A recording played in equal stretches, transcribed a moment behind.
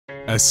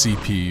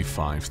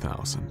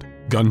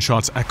SCP-5000.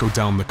 Gunshots echo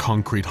down the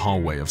concrete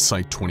hallway of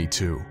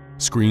Site-22.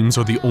 Screams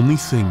are the only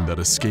thing that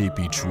escape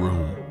each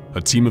room.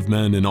 A team of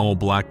men in all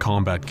black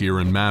combat gear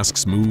and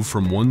masks move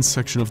from one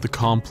section of the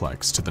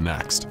complex to the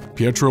next.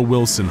 Pietro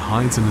Wilson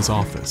hides in his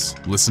office,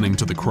 listening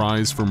to the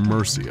cries for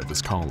mercy of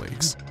his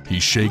colleagues. He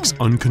shakes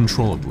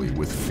uncontrollably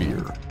with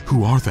fear.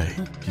 Who are they?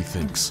 He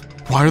thinks.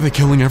 Why are they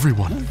killing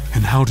everyone?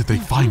 And how did they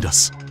find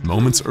us?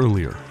 Moments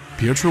earlier,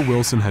 Pietro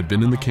Wilson had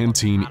been in the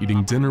canteen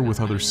eating dinner with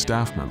other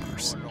staff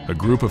members. A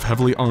group of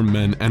heavily armed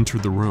men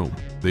entered the room.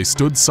 They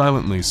stood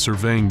silently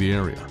surveying the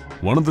area.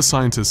 One of the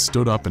scientists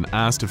stood up and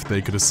asked if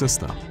they could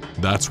assist them.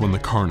 That's when the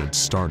carnage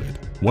started.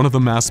 One of the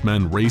masked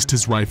men raised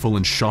his rifle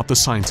and shot the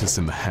scientist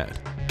in the head.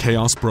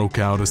 Chaos broke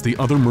out as the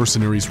other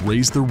mercenaries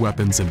raised their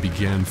weapons and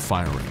began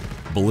firing.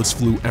 Bullets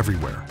flew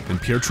everywhere, and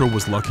Pietro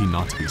was lucky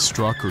not to be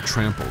struck or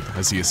trampled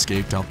as he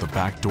escaped out the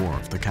back door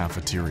of the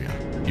cafeteria.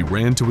 He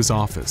ran to his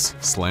office,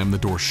 slammed the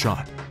door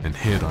shut, and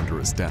hid under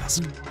his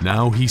desk.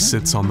 Now he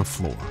sits on the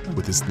floor,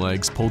 with his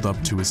legs pulled up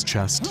to his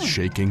chest,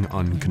 shaking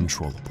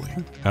uncontrollably.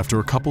 After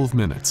a couple of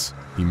minutes,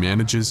 he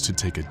manages to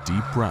take a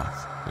deep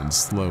breath and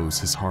slows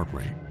his heart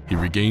rate. He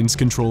regains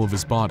control of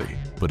his body,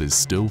 but is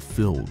still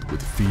filled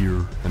with fear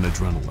and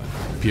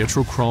adrenaline.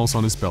 Pietro crawls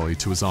on his belly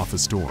to his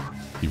office door.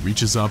 He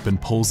reaches up and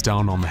pulls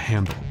down on the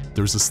handle.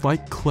 There's a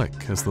slight click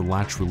as the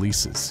latch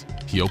releases.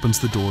 He opens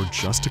the door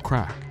just a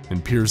crack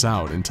and peers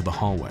out into the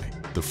hallway.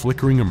 The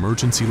flickering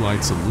emergency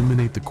lights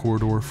illuminate the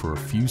corridor for a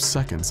few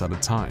seconds at a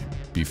time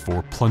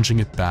before plunging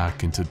it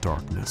back into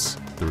darkness.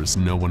 There is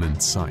no one in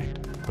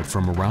sight, but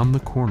from around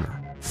the corner,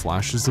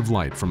 flashes of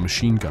light from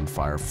machine gun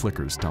fire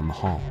flickers down the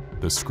hall.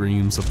 The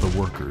screams of the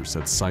workers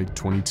at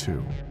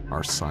Site-22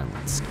 are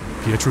silenced.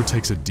 Pietro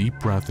takes a deep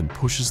breath and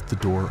pushes the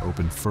door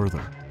open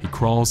further. He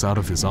crawls out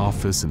of his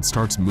office and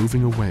starts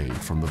moving away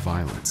from the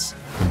violence.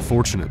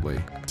 Unfortunately,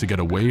 to get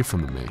away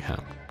from the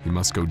mayhem, he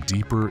must go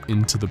deeper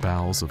into the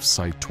bowels of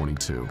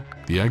Site-22.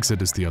 The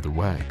exit is the other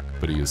way,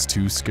 but he is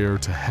too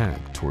scared to head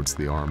towards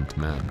the armed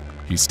men.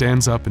 He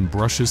stands up and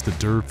brushes the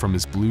dirt from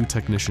his blue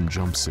technician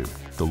jumpsuit.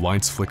 The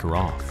lights flicker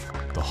off.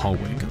 The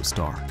hallway goes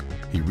dark.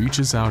 He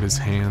reaches out his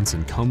hands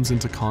and comes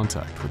into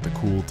contact with the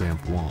cool,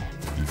 damp wall.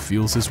 He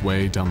feels his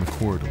way down the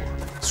corridor,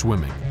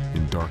 swimming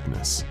in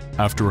darkness.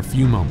 After a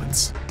few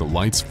moments, the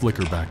lights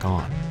flicker back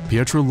on.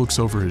 Pietro looks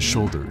over his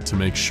shoulder to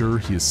make sure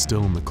he is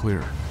still in the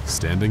clear.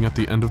 Standing at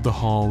the end of the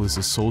hall is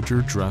a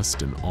soldier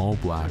dressed in all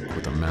black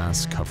with a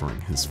mask covering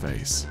his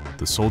face.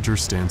 The soldier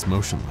stands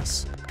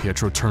motionless.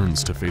 Pietro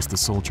turns to face the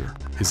soldier.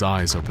 His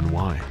eyes open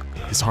wide.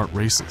 His heart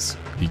races.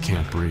 He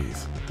can't breathe.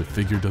 The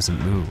figure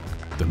doesn't move.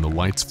 Then the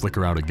lights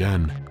flicker out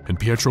again, and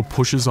Pietro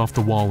pushes off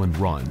the wall and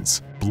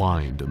runs,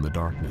 blind in the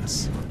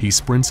darkness. He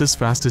sprints as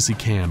fast as he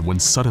can when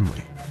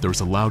suddenly,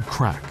 there's a loud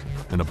crack,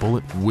 and a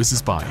bullet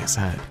whizzes by his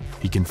head.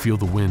 He can feel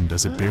the wind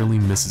as it barely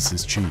misses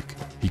his cheek.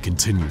 He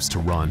continues to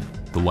run.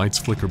 The lights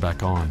flicker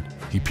back on.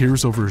 He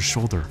peers over his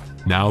shoulder.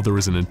 Now there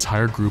is an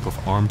entire group of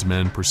armed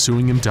men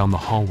pursuing him down the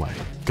hallway,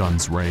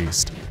 guns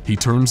raised. He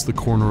turns the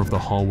corner of the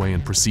hallway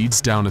and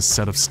proceeds down a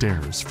set of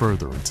stairs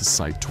further into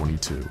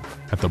Site-22.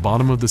 At the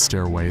bottom of the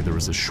stairway, there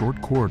is a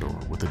short corridor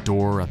with a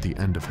door at the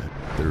end of it.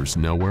 There's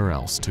nowhere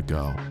else to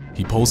go.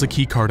 He pulls a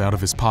keycard out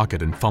of his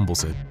pocket and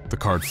fumbles it. The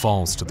card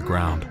falls to the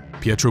ground.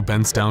 Pietro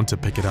bends down to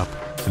pick it up,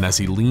 and as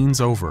he leans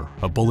over,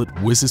 a bullet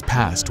whizzes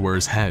past where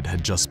his head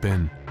had just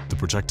been. The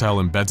projectile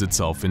embeds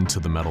itself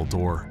into the metal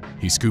door.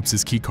 He scoops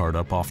his keycard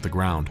up off the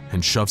ground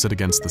and shoves it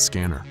against the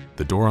scanner.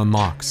 The door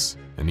unlocks,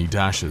 and he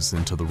dashes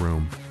into the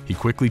room. He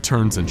quickly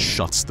turns and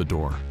shuts the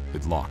door.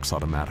 It locks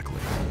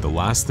automatically. The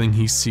last thing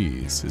he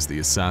sees is the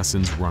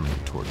assassins running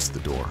towards the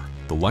door.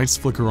 The lights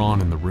flicker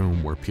on in the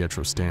room where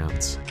Pietro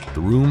stands.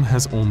 The room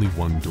has only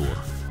one door,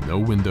 no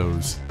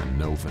windows and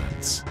no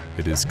vents.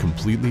 It is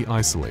completely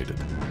isolated.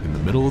 In the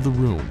middle of the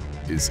room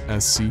is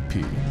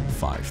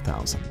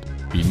SCP-5000.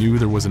 He knew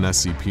there was an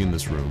SCP in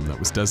this room that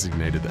was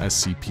designated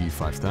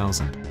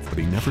SCP-5000, but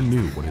he never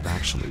knew what it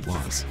actually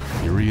was.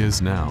 Here he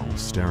is now,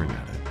 staring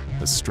at it.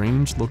 A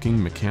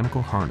strange-looking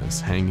mechanical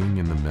harness hanging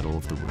in the middle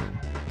of the room.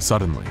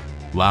 Suddenly,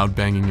 loud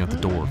banging at the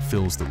door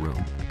fills the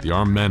room. The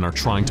armed men are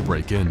trying to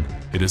break in.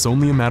 It is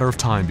only a matter of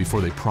time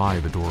before they pry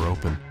the door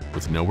open.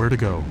 With nowhere to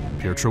go,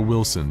 Pietro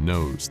Wilson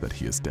knows that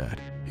he is dead.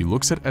 He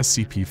looks at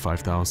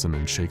SCP-5000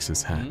 and shakes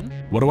his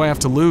head. "What do I have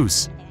to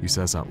lose?" he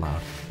says out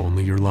loud.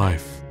 "Only your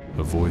life."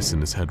 A voice in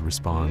his head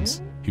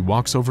responds. He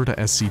walks over to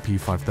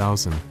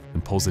SCP-5000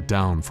 and pulls it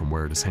down from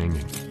where it is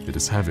hanging. It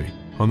is heavy.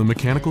 On the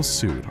mechanical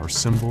suit are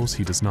symbols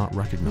he does not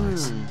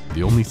recognize.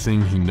 The only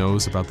thing he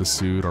knows about the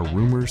suit are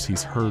rumors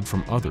he's heard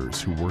from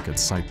others who work at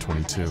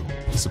Site-22.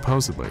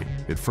 Supposedly,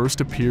 it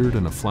first appeared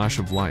in a flash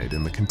of light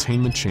in the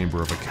containment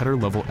chamber of a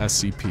Keter-level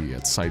SCP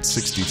at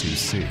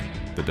Site-62C.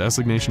 The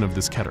designation of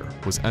this Keter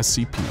was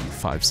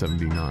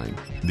SCP-579.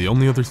 The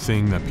only other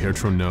thing that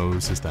Pietro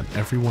knows is that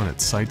everyone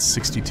at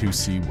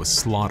Site-62C was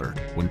slaughtered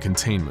when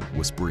containment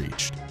was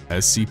breached.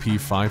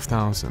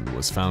 SCP-5000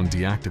 was found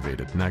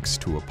deactivated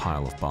next to a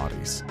pile of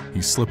bodies.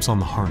 He slips on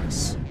the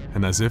harness,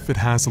 and as if it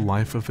has a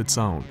life of its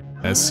own,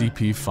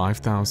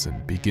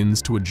 SCP-5000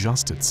 begins to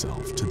adjust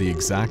itself to the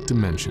exact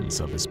dimensions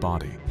of his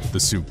body. The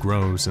suit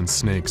grows and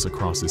snakes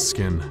across his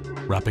skin,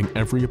 wrapping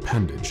every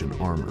appendage in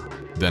armor.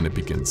 Then it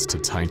begins to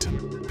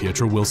tighten.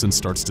 Pietro Wilson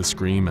starts to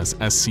scream as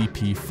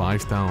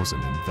SCP-5000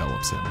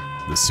 envelops him.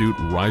 The suit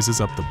rises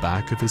up the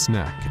back of his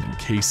neck and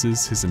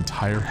encases his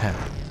entire head,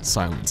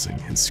 silencing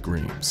his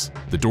screams.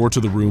 The door to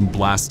the room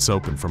blasts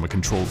open from a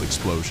controlled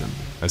explosion.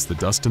 As the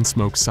dust and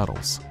smoke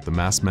settles, the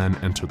masked men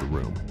enter the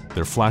room.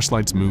 Their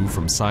flashlights move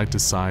from side to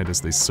side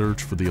as they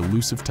search for the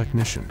elusive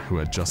technician who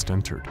had just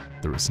entered.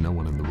 There is no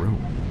one in the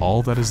room.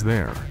 All that is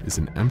there is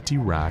an empty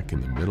rack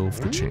in the middle of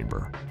the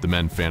chamber. The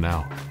men fan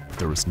out, but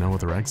there is no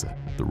other exit.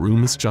 The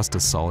room is just a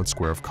solid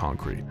square of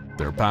concrete.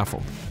 They're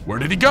baffled. "Where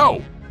did he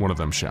go?" one of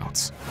them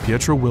shouts.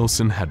 Pietro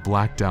Wilson had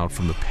blacked out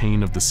from the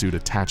pain of the suit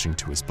attaching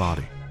to his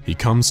body. He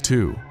comes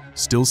to,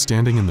 still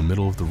standing in the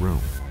middle of the room.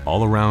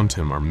 All around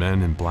him are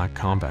men in black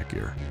combat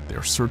gear. They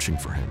are searching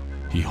for him.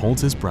 He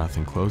holds his breath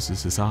and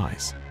closes his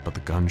eyes, but the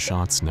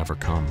gunshots never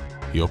come.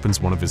 He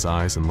opens one of his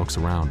eyes and looks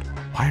around.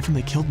 Why haven't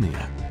they killed me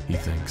yet? He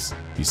thinks.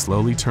 He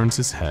slowly turns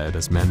his head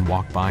as men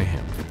walk by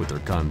him with their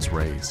guns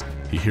raised.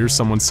 He hears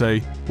someone say,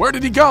 "Where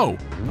did he go?"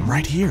 "I'm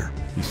right here,"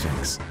 he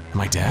thinks.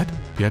 "Am I dead?"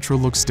 Pietro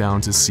looks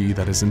down to see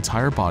that his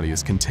entire body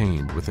is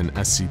contained within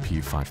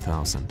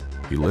SCP-5000.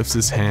 He lifts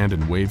his hand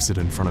and waves it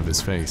in front of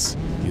his face.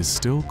 He is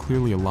still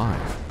clearly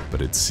alive,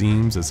 but it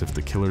seems as if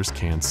the killers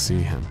can't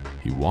see him.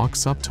 He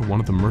walks up to one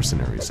of the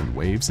mercenaries and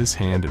waves his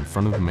hand in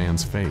front of the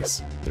man's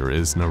face. There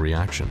is no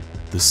reaction.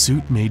 "The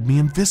suit made me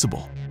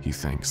invisible," he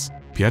thinks.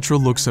 Pietro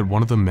looks at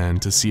one of the men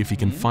to see if he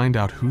can find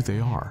out who they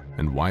are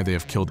and why they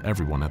have killed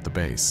everyone at the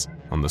base.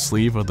 On the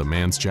sleeve of the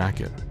man's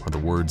jacket are the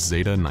words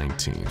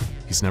Zeta-19.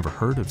 He's never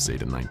heard of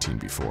Zeta-19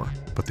 before,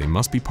 but they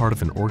must be part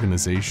of an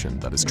organization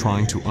that is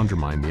trying to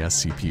undermine the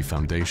SCP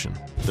Foundation.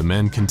 The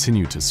men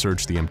continue to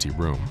search the empty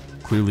room,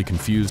 clearly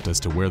confused as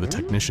to where the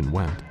technician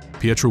went.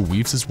 Pietro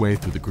weaves his way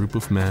through the group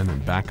of men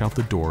and back out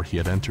the door he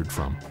had entered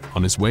from.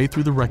 On his way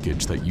through the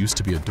wreckage that used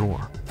to be a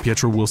door,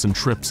 Pietro Wilson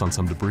trips on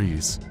some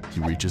debris. He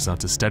reaches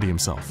out to steady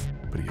himself,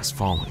 but he is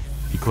falling.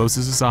 He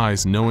closes his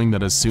eyes knowing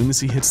that as soon as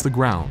he hits the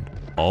ground,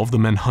 all of the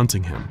men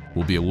hunting him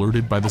will be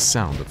alerted by the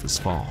sound of his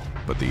fall,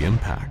 but the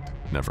impact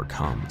never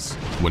comes.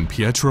 When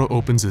Pietro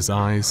opens his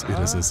eyes, it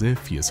is as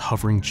if he is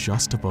hovering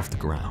just above the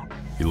ground.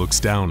 He looks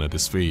down at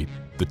his feet.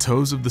 The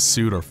toes of the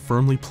suit are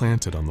firmly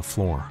planted on the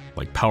floor,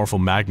 like powerful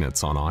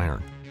magnets on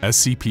iron.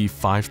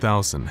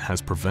 SCP-5000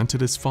 has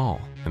prevented his fall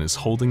and is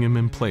holding him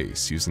in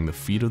place using the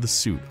feet of the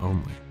suit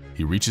only.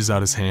 He reaches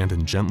out his hand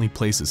and gently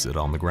places it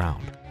on the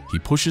ground. He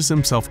pushes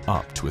himself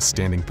up to a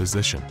standing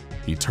position.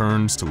 He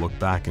turns to look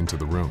back into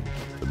the room.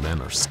 The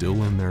men are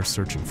still in there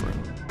searching for him.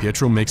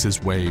 Pietro makes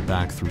his way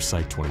back through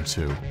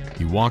Site-22.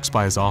 He walks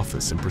by his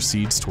office and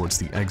proceeds towards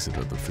the exit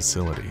of the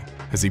facility.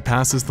 As he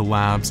passes the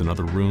labs and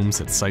other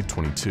rooms at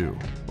Site-22,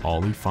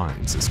 all he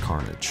finds is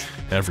carnage.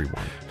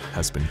 Everyone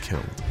has been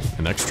killed.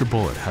 An extra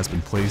bullet has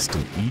been placed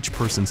in each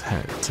person's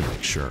head to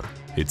make sure.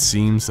 It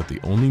seems that the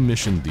only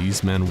mission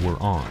these men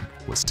were on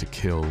was to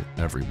kill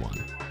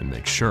everyone and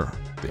make sure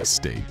they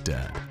stayed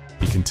dead.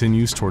 He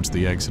continues towards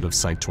the exit of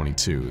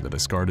Site-22 that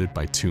is guarded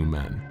by two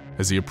men.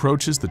 As he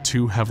approaches the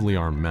two heavily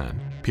armed men,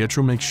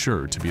 Pietro makes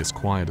sure to be as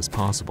quiet as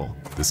possible.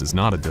 This is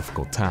not a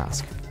difficult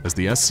task, as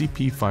the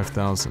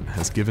SCP-5000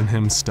 has given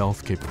him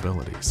stealth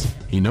capabilities.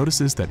 He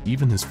notices that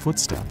even his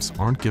footsteps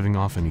aren't giving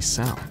off any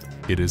sound.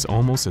 It is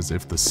almost as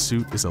if the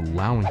suit is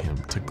allowing him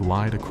to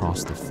glide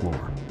across the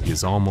floor. He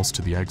is almost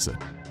to the exit.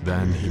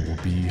 Then he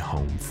will be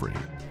home free.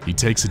 He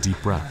takes a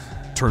deep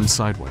breath, turns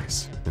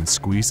sideways, and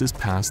squeezes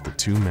past the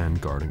two men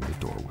guarding the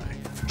doorway.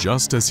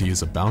 Just as he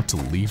is about to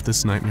leave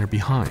this nightmare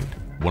behind,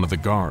 one of the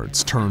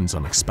guards turns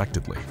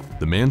unexpectedly.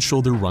 The man's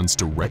shoulder runs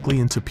directly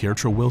into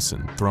Pietro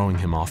Wilson, throwing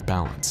him off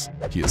balance.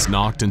 He is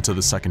knocked into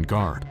the second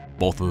guard.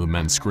 Both of the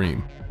men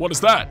scream. "What is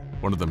that?"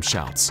 one of them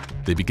shouts.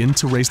 They begin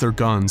to raise their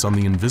guns on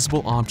the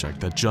invisible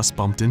object that just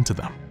bumped into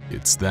them.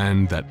 It's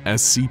then that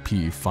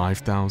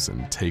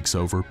SCP-5000 takes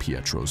over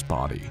Pietro's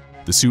body.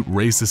 The suit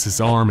raises his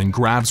arm and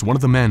grabs one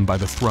of the men by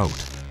the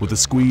throat. With a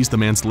squeeze, the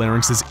man's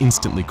larynx is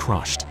instantly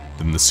crushed.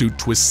 Then the suit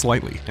twists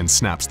slightly and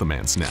snaps the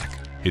man's neck.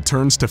 It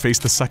turns to face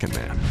the second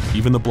man.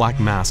 Even the black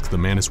mask the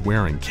man is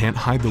wearing can't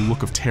hide the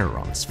look of terror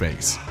on his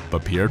face.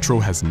 But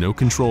Pietro has no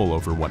control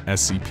over what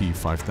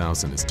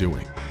SCP-5000 is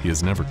doing. He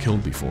has never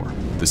killed before.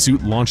 The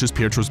suit launches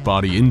Pietro's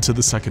body into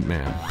the second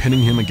man,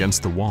 pinning him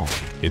against the wall.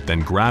 It then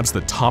grabs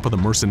the top of the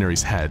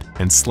mercenary's head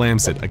and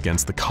slams it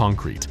against the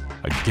concrete,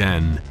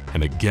 again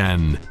and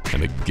again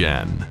and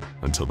again,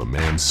 until the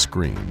man's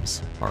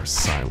screams are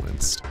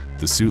silenced.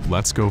 The suit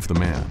lets go of the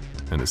man,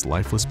 and his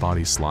lifeless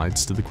body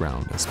slides to the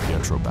ground as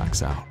Pietro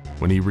backs out.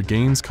 When he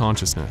regains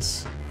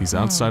consciousness, he's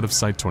outside of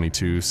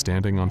Site-22,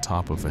 standing on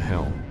top of a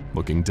hill,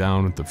 looking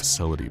down at the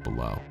facility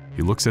below.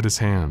 He looks at his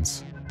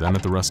hands, then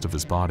at the rest of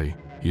his body.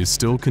 He is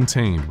still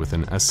contained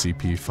within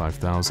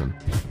SCP-5000.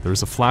 There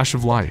is a flash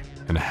of light,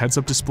 and a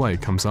heads-up display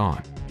comes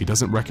on. He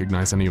doesn't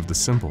recognize any of the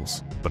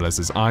symbols, but as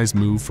his eyes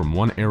move from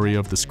one area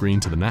of the screen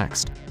to the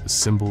next, the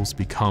symbols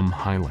become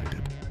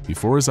highlighted.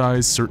 Before his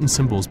eyes, certain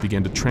symbols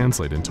began to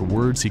translate into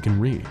words he can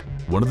read.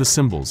 One of the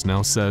symbols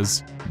now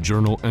says,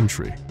 "Journal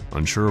Entry."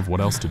 Unsure of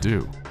what else to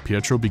do,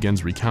 Pietro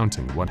begins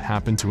recounting what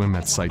happened to him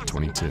at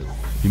Site-22.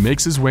 He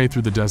makes his way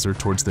through the desert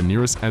towards the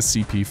nearest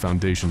SCP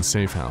Foundation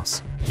safe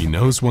house. He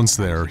knows once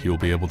there, he will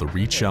be able to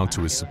reach out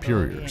to his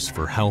superiors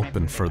for help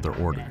and further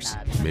orders.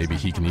 Maybe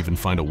he can even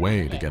find a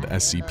way to get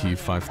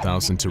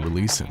SCP-5000 to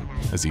release him.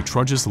 As he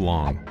trudges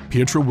along,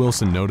 Pietro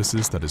Wilson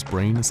notices that his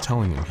brain is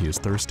telling him he is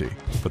thirsty,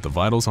 but the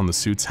vitals on the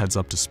suit's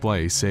heads-up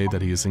display say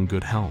that he is in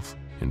good health.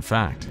 In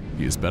fact,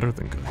 he is better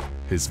than good.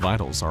 His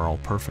vitals are all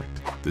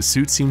perfect. The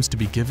suit seems to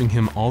be giving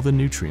him all the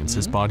nutrients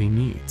his body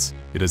needs.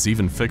 It has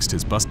even fixed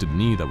his busted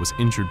knee that was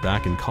injured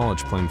back in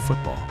college playing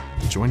football.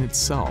 The joint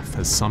itself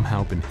has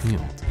somehow been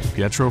healed.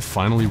 Pietro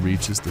finally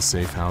reaches the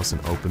safe house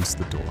and opens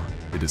the door.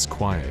 It is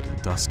quiet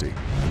and dusty.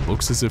 It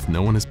looks as if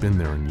no one has been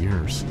there in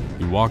years.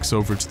 He walks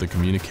over to the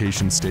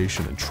communication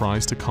station and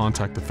tries to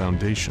contact the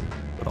Foundation,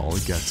 but all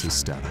he gets is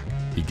static.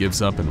 He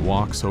gives up and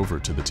walks over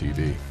to the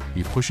TV.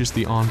 He pushes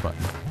the on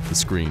button. The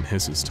screen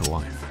hisses to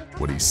life.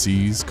 What he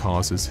sees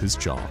causes his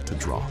jaw to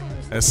drop.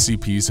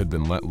 SCPs had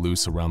been let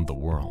loose around the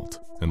world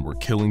and were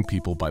killing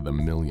people by the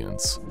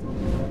millions.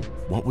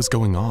 What was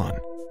going on?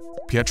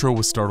 Pietro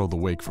was startled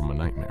awake from a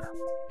nightmare.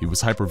 He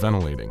was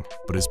hyperventilating,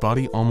 but his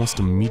body almost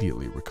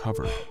immediately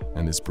recovered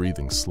and his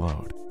breathing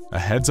slowed. A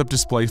heads-up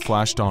display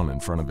flashed on in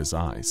front of his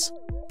eyes.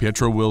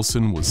 Pietro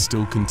Wilson was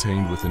still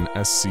contained within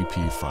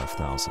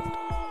SCP-5000.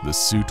 The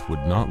suit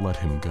would not let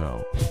him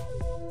go.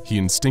 He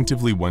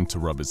instinctively went to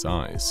rub his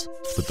eyes,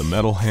 but the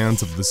metal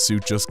hands of the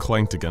suit just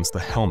clanked against the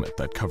helmet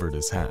that covered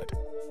his head.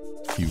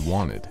 He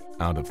wanted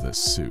out of this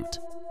suit.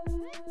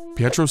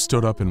 Pietro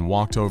stood up and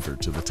walked over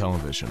to the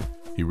television.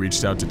 He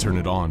reached out to turn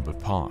it on, but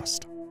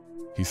paused.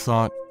 He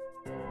thought,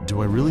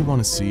 do I really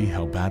want to see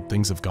how bad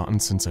things have gotten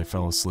since I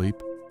fell asleep?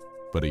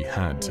 But he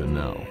had to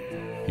know.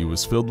 He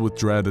was filled with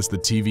dread as the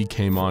TV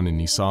came on and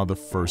he saw the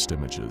first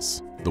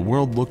images. The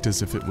world looked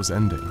as if it was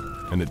ending,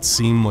 and it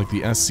seemed like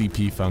the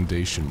SCP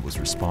Foundation was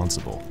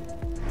responsible.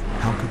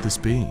 How could this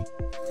be?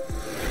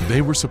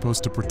 They were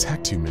supposed to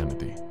protect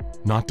humanity,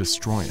 not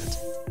destroy it.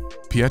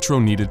 Pietro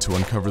needed to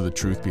uncover the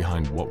truth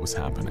behind what was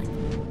happening.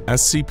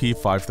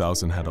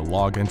 SCP-5000 had a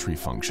log entry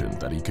function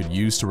that he could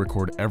use to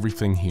record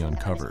everything he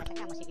uncovered.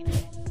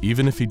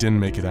 Even if he didn't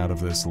make it out of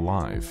this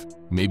alive,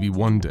 maybe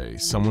one day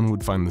someone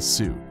would find the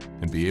suit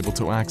and be able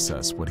to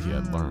access what he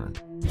had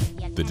learned.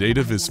 The date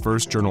of his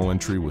first journal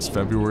entry was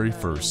February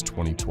 1st,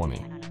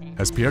 2020.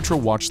 As Pietro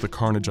watched the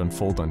carnage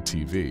unfold on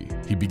TV,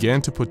 he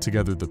began to put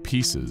together the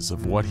pieces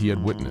of what he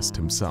had witnessed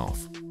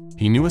himself.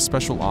 He knew a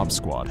special ops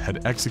squad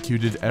had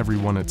executed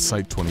everyone at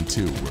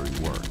Site-22 where he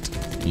worked.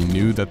 He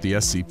knew that the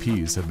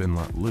SCPs had been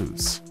let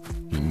loose.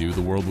 He knew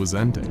the world was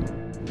ending.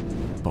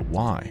 But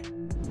why?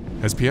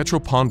 As Pietro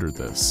pondered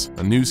this,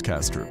 a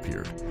newscaster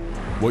appeared.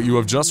 What you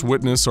have just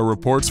witnessed are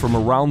reports from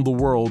around the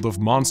world of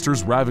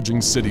monsters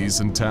ravaging cities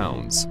and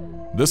towns.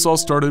 This all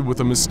started with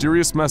a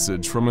mysterious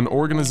message from an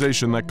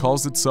organization that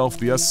calls itself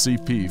the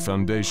SCP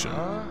Foundation.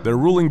 Their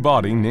ruling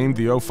body, named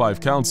the O5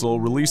 Council,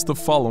 released the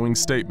following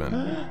statement.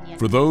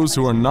 For those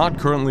who are not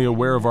currently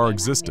aware of our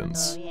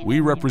existence, we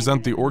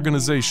represent the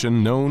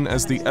organization known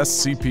as the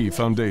SCP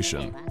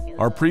Foundation.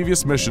 Our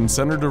previous mission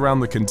centered around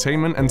the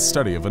containment and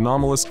study of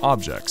anomalous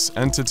objects,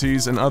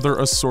 entities, and other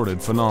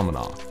assorted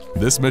phenomena.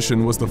 This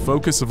mission was the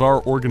focus of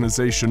our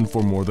organization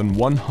for more than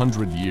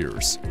 100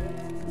 years.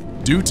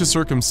 Due to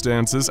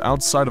circumstances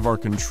outside of our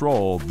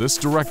control, this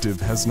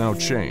directive has now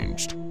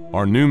changed.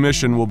 Our new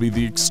mission will be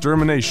the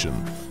extermination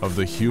of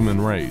the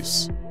human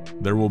race.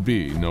 There will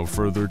be no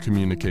further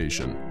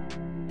communication.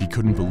 He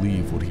couldn't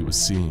believe what he was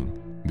seeing.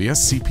 The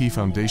SCP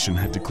Foundation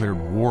had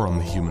declared war on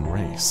the human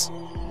race.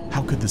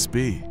 How could this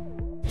be?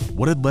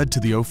 What had led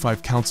to the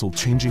O5 Council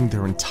changing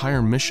their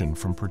entire mission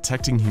from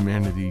protecting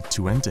humanity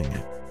to ending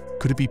it?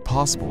 Could it be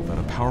possible that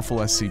a powerful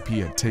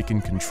SCP had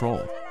taken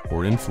control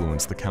or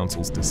influenced the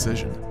Council's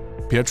decision?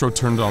 Pietro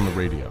turned on the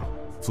radio,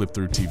 flipped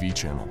through TV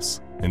channels,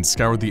 and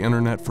scoured the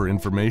internet for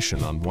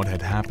information on what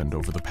had happened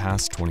over the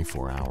past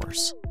 24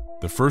 hours.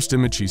 The first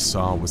image he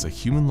saw was a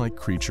human-like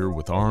creature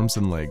with arms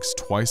and legs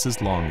twice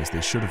as long as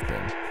they should have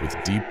been, with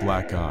deep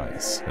black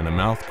eyes and a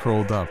mouth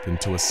curled up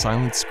into a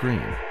silent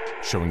scream,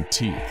 showing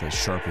teeth as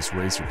sharp as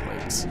razor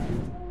blades.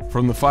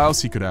 From the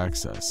files he could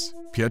access,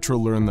 Pietro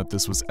learned that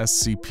this was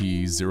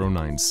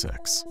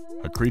SCP-096,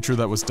 a creature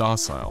that was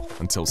docile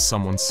until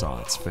someone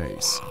saw its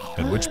face,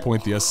 at which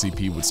point the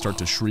SCP would start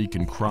to shriek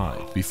and cry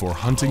before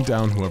hunting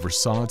down whoever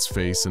saw its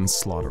face and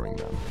slaughtering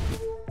them.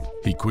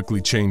 He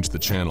quickly changed the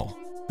channel.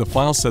 The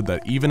file said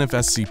that even if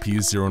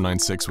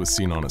SCP-096 was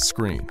seen on a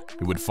screen,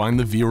 it would find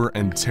the viewer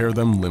and tear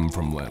them limb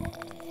from limb.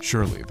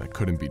 Surely that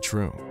couldn't be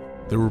true.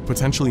 There were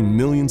potentially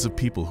millions of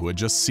people who had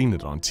just seen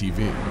it on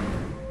TV.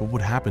 What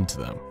would happen to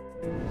them?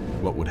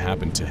 What would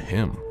happen to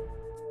him?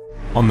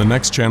 On the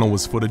next channel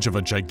was footage of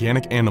a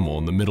gigantic animal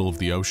in the middle of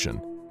the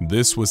ocean.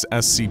 This was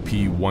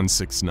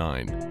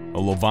SCP-169, a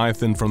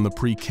leviathan from the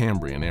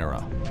Precambrian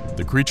era.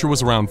 The creature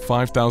was around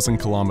 5,000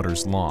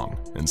 kilometers long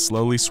and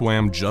slowly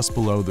swam just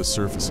below the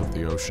surface of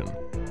the ocean.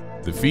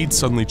 The feed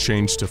suddenly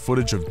changed to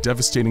footage of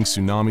devastating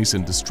tsunamis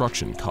and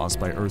destruction caused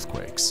by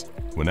earthquakes.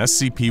 When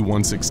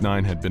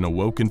SCP-169 had been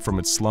awoken from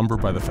its slumber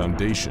by the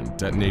Foundation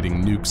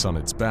detonating nukes on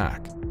its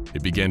back,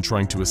 it began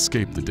trying to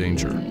escape the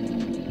danger.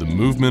 The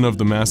movement of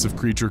the massive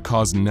creature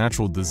caused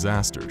natural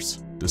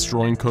disasters,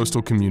 destroying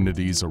coastal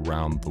communities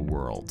around the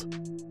world.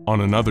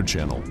 On another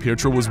channel,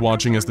 Pietro was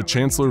watching as the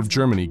Chancellor of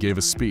Germany gave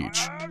a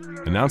speech,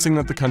 announcing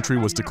that the country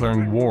was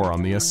declaring war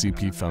on the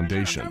SCP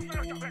Foundation.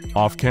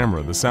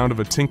 Off-camera, the sound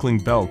of a tinkling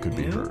bell could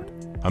be heard.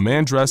 A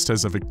man dressed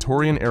as a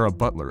Victorian-era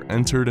butler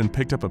entered and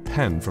picked up a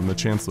pen from the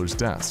Chancellor's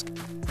desk.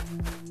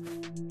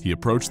 He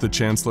approached the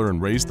Chancellor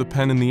and raised the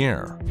pen in the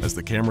air as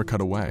the camera cut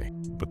away,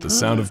 but the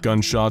sound of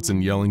gunshots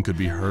and yelling could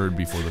be heard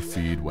before the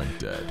feed went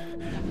dead.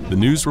 The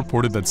news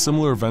reported that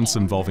similar events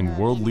involving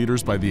world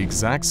leaders by the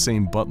exact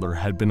same butler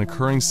had been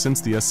occurring since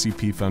the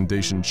SCP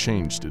Foundation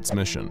changed its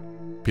mission.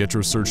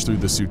 Pietro searched through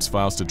the suit's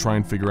files to try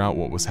and figure out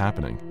what was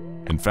happening,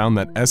 and found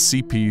that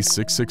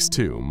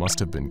SCP-662 must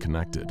have been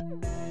connected.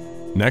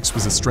 Next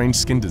was a strange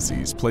skin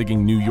disease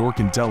plaguing New York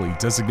and Delhi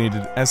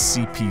designated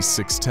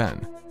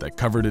SCP-610 that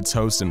covered its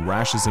hosts in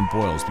rashes and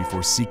boils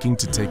before seeking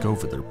to take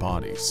over their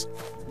bodies.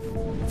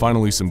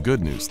 Finally, some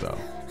good news though,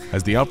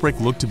 as the outbreak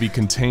looked to be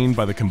contained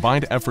by the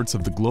combined efforts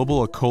of the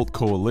Global Occult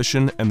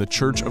Coalition and the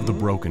Church of the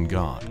Broken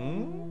God.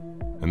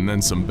 And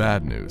then some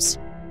bad news,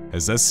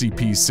 as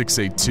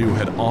SCP-682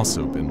 had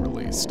also been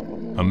released.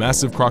 A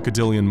massive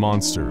crocodilian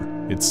monster,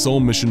 its sole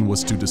mission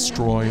was to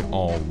destroy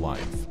all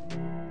life.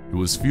 It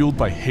was fueled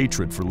by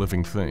hatred for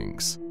living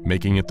things,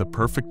 making it the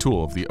perfect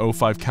tool of the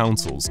O5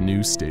 Council's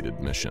new stated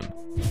mission.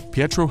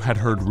 Pietro had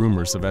heard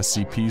rumors of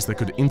SCPs that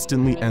could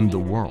instantly end the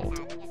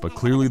world, but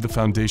clearly the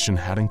Foundation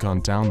hadn't gone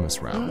down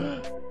this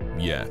route.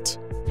 Yet.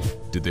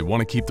 Did they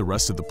want to keep the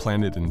rest of the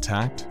planet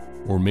intact?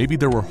 Or maybe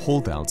there were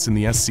holdouts in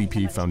the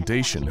SCP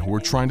Foundation who were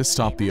trying to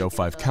stop the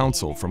O5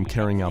 Council from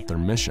carrying out their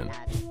mission.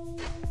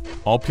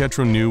 All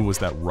Pietro knew was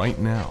that right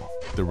now,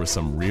 there were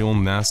some real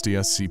nasty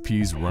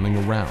SCPs running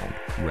around,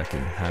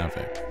 wreaking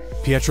havoc.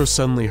 Pietro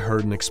suddenly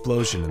heard an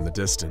explosion in the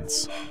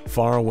distance,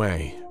 far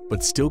away,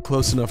 but still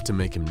close enough to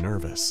make him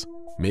nervous.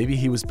 Maybe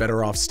he was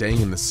better off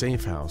staying in the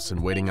safe house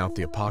and waiting out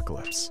the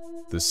apocalypse.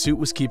 The suit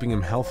was keeping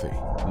him healthy,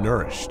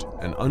 nourished,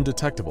 and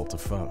undetectable to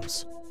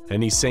foes.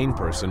 Any sane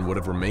person would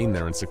have remained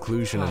there in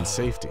seclusion and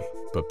safety,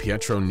 but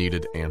Pietro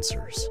needed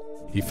answers.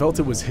 He felt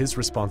it was his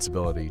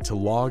responsibility to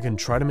log and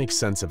try to make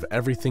sense of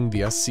everything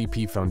the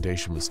SCP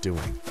Foundation was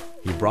doing.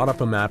 He brought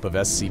up a map of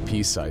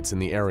SCP sites in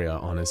the area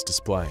on his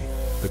display.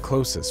 The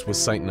closest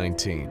was Site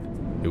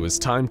 19. It was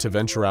time to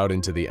venture out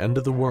into the end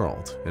of the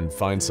world and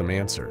find some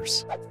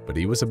answers, but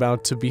he was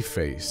about to be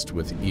faced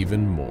with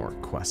even more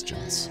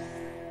questions.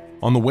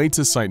 On the way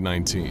to Site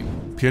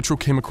 19, Pietro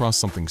came across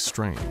something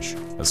strange.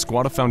 A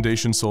squad of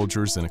Foundation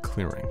soldiers in a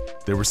clearing.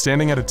 They were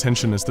standing at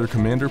attention as their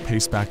commander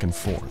paced back and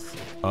forth,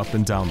 up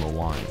and down the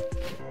line.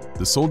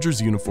 The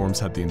soldiers' uniforms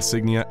had the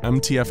insignia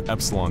MTF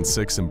Epsilon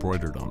 6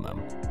 embroidered on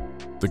them.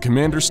 The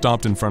commander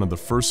stopped in front of the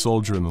first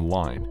soldier in the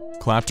line,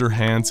 clapped her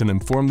hands and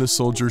informed the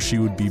soldier she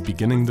would be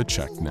beginning the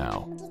check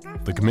now.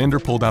 The commander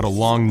pulled out a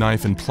long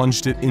knife and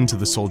plunged it into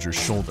the soldier's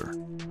shoulder.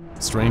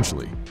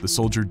 Strangely, the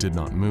soldier did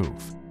not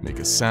move, make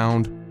a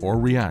sound, or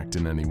react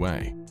in any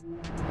way.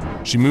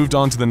 She moved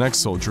on to the next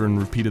soldier and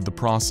repeated the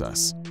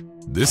process.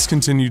 This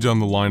continued down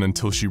the line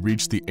until she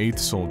reached the 8th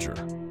soldier.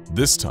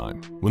 This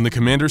time, when the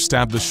commander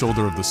stabbed the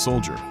shoulder of the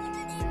soldier,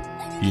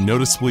 he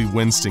noticeably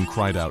winced and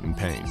cried out in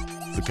pain.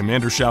 The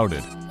commander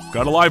shouted,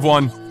 "Got a live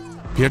one!"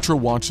 Pietro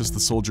watched as the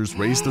soldiers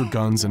raised their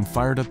guns and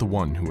fired at the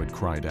one who had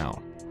cried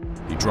out.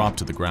 He dropped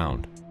to the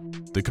ground.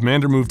 The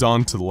commander moved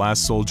on to the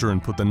last soldier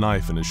and put the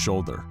knife in his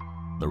shoulder.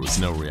 There was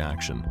no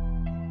reaction.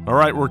 "All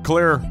right, we're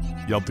clear,"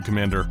 yelled the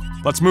commander.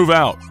 "Let's move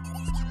out."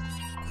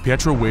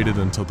 Pietro waited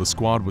until the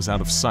squad was out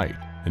of sight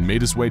and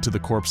made his way to the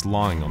corpse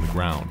lying on the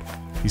ground.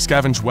 He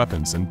scavenged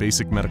weapons and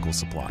basic medical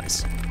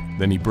supplies.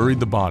 Then he buried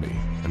the body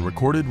and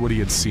recorded what he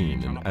had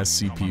seen in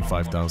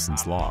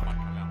SCP-5000's log.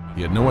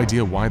 He had no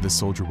idea why the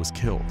soldier was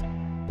killed,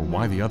 or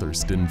why the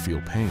others didn't feel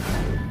pain.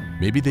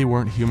 Maybe they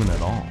weren't human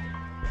at all.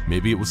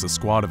 Maybe it was a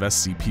squad of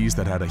SCPs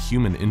that had a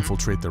human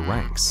infiltrate their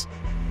ranks.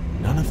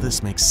 None of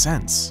this makes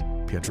sense,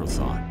 Pietro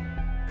thought,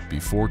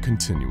 before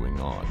continuing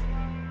on.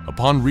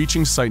 Upon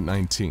reaching Site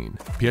 19,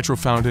 Pietro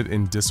found it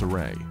in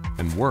disarray,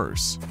 and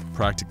worse,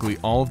 practically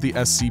all of the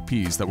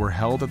SCPs that were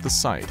held at the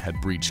site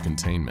had breached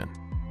containment.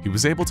 He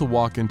was able to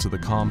walk into the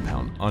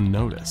compound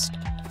unnoticed,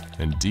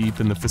 and deep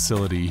in the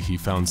facility he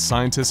found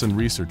scientists and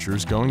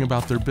researchers going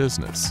about their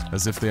business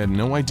as if they had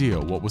no idea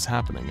what was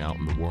happening out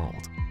in the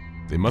world.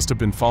 They must have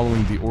been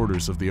following the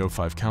orders of the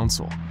O5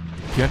 Council.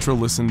 Pietro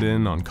listened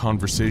in on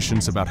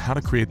conversations about how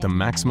to create the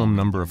maximum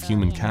number of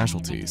human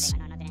casualties,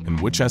 and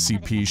which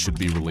SCP should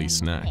be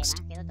released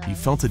next. He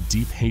felt a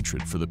deep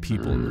hatred for the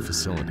people in the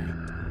facility.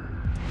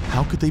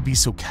 How could they be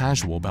so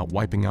casual about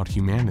wiping out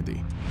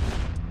humanity?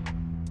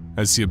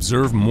 As he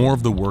observed more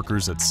of the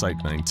workers at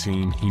Site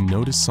 19, he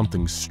noticed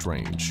something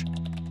strange.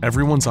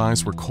 Everyone's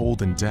eyes were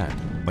cold and dead,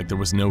 like there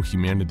was no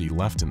humanity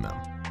left in them.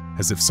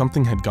 as if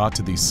something had got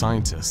to these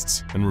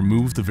scientists and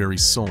removed the very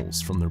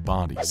souls from their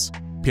bodies.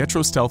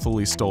 Pietro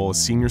stealthily stole a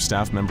senior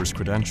staff member's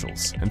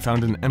credentials and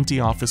found an empty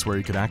office where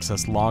he could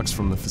access logs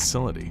from the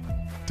facility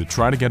to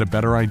try to get a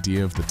better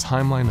idea of the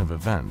timeline of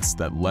events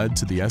that led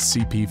to the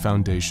SCP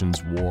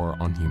Foundation's war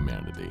on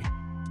humanity.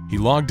 He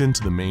logged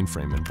into the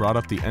mainframe and brought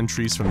up the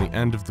entries from the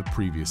end of the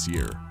previous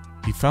year.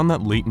 He found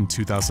that late in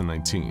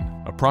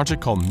 2019, a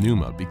project called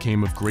Numa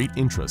became of great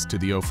interest to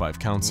the O5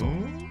 Council.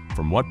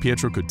 From what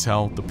Pietro could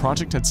tell, the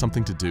project had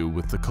something to do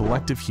with the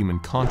collective human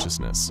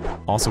consciousness,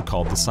 also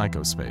called the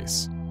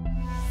psychospace.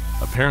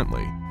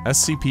 Apparently,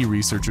 SCP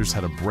researchers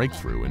had a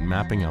breakthrough in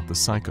mapping out the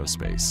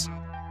psychospace.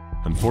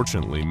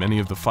 Unfortunately, many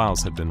of the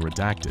files had been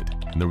redacted,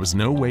 and there was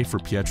no way for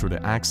Pietro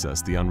to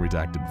access the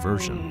unredacted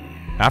version.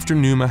 After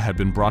Numa had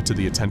been brought to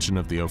the attention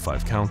of the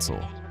O5 Council,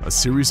 a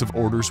series of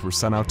orders were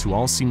sent out to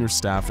all senior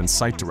staff and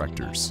site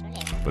directors,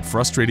 but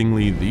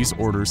frustratingly, these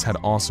orders had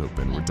also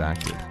been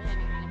redacted.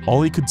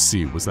 All he could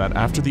see was that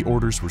after the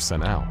orders were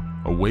sent out,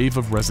 a wave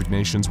of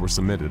resignations were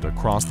submitted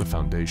across the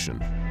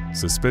Foundation.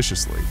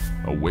 Suspiciously,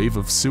 a wave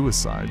of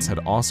suicides had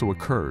also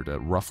occurred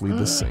at roughly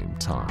the same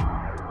time.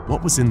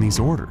 What was in these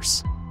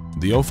orders?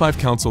 The O5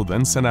 Council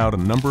then sent out a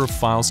number of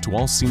files to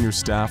all senior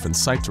staff and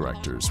site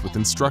directors with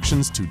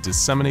instructions to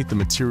disseminate the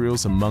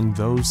materials among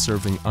those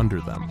serving under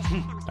them,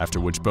 after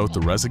which both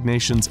the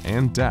resignations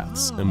and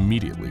deaths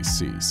immediately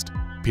ceased.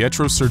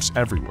 Pietro searched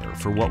everywhere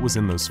for what was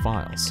in those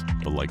files,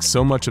 but like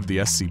so much of the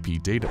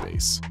SCP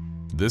database,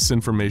 this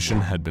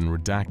information had been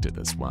redacted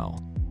as well.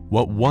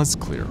 What was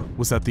clear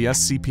was that the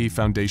SCP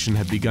Foundation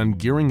had begun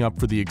gearing up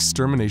for the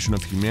extermination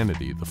of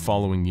humanity the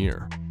following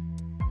year.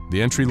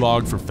 The entry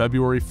log for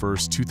February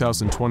 1st,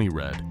 2020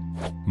 read,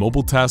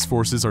 "Mobile task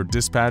forces are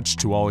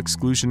dispatched to all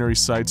exclusionary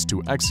sites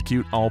to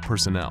execute all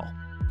personnel.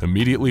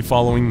 Immediately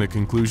following the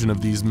conclusion of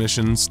these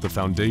missions, the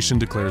Foundation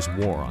declares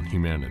war on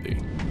humanity."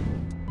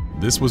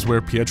 This was where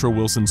Pietro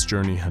Wilson's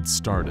journey had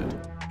started.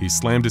 He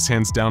slammed his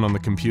hands down on the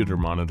computer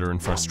monitor in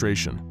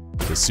frustration.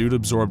 The suit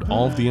absorbed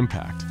all of the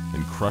impact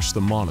and crushed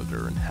the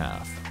monitor in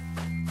half.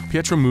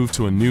 Pietro moved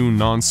to a new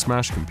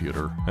non-smash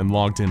computer and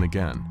logged in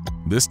again.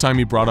 This time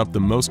he brought up the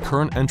most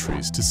current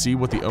entries to see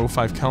what the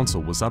O5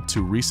 Council was up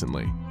to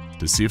recently,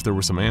 to see if there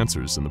were some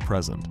answers in the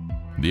present.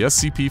 The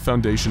SCP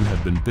Foundation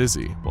had been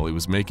busy while he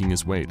was making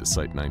his way to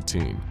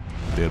Site-19.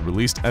 They had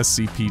released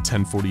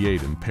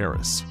SCP-1048 in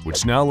Paris,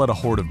 which now led a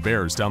horde of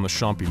bears down the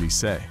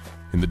Champs-Élysées.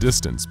 In the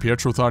distance,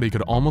 Pietro thought he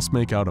could almost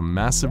make out a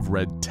massive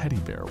red teddy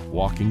bear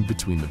walking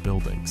between the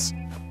buildings.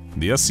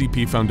 The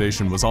SCP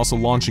Foundation was also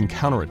launching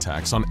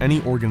counterattacks on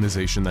any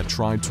organization that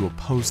tried to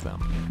oppose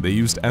them. They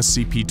used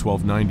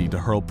SCP-1290 to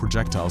hurl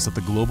projectiles at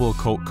the Global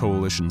Occult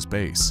Coalition's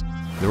base.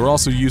 They were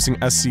also using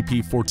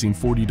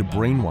SCP-1440 to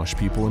brainwash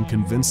people and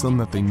convince them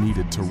that they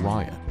needed to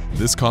riot.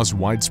 This caused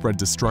widespread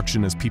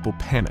destruction as people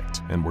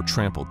panicked and were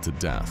trampled to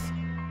death.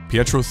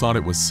 Pietro thought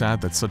it was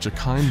sad that such a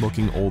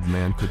kind-looking old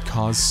man could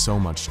cause so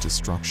much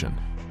destruction.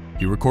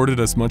 He recorded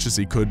as much as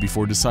he could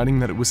before deciding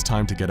that it was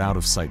time to get out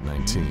of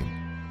Site-19.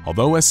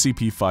 Although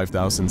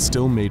SCP-5000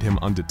 still made him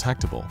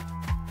undetectable,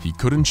 he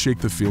couldn't shake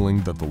the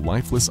feeling that the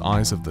lifeless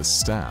eyes of the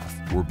staff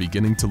were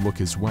beginning to look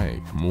his way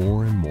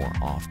more and more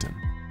often.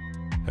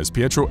 As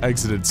Pietro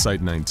exited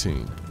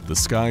Site-19, the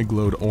sky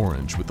glowed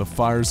orange with the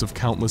fires of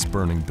countless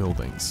burning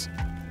buildings.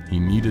 He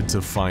needed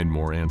to find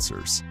more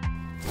answers.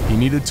 He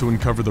needed to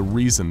uncover the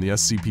reason the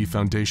SCP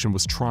Foundation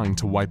was trying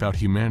to wipe out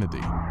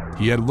humanity.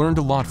 He had learned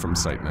a lot from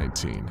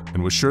Site-19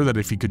 and was sure that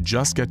if he could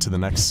just get to the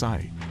next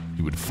site,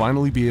 he would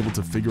finally be able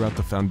to figure out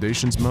the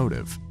Foundation's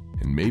motive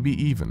and maybe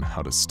even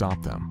how to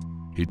stop them.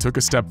 He took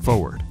a step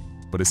forward,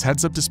 but his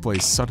heads-up display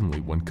suddenly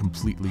went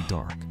completely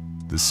dark.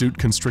 The suit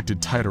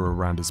constricted tighter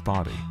around his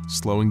body,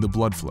 slowing the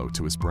blood flow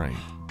to his brain.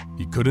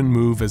 He couldn't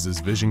move as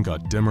his vision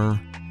got dimmer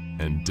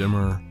and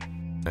dimmer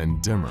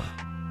and dimmer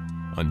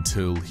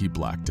until he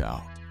blacked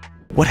out.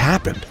 "What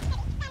happened?"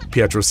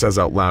 Pietro says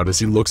out loud as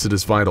he looks at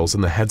his vitals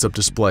in the heads-up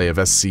display of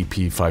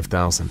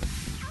SCP-5000.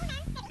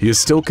 He is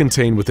still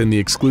contained within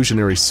the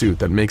exclusionary suit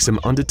that makes him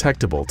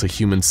undetectable to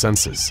human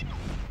senses.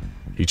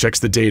 He checks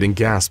the date and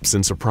gasps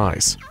in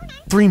surprise.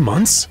 3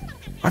 months?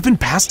 I've been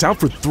passed out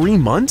for 3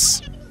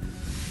 months?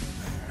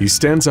 He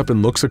stands up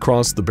and looks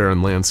across the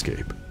barren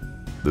landscape.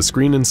 The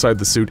screen inside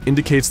the suit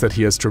indicates that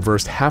he has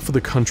traversed half of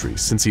the country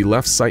since he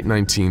left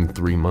Site-19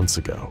 3 months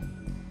ago.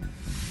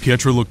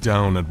 Pietro looked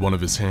down at one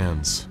of his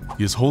hands.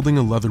 He is holding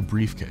a leather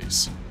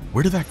briefcase.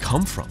 Where did that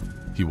come from?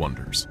 He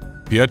wonders.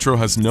 Pietro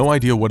has no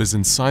idea what is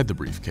inside the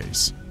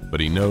briefcase, but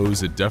he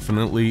knows it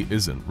definitely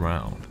isn't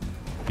round.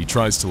 He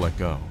tries to let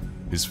go.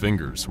 His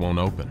fingers won't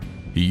open.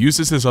 He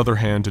uses his other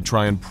hand to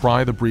try and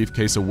pry the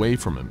briefcase away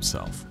from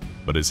himself,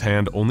 but his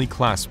hand only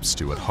clasps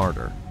to it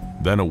harder.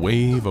 Then a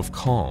wave of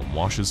calm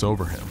washes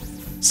over him.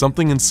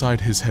 Something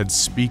inside his head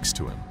speaks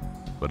to him,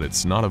 but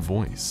it's not a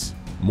voice,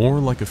 more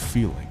like a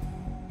feeling.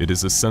 It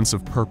is a sense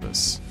of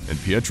purpose,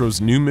 and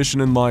Pietro's new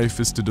mission in life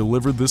is to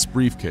deliver this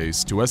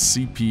briefcase to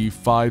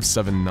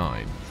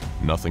SCP-579.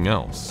 Nothing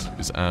else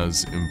is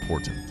as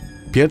important.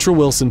 Pietro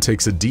Wilson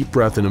takes a deep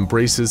breath and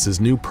embraces his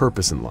new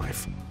purpose in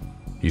life.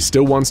 He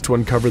still wants to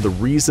uncover the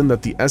reason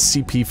that the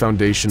SCP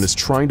Foundation is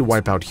trying to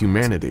wipe out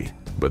humanity,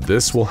 but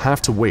this will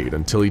have to wait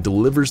until he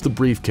delivers the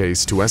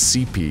briefcase to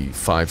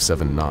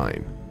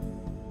SCP-579.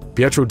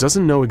 Pietro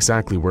doesn't know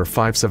exactly where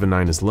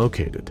 579 is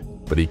located,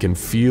 but he can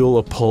feel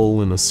a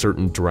pull in a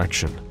certain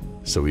direction,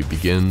 so he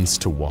begins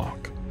to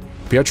walk.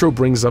 Pietro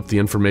brings up the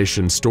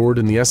information stored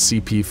in the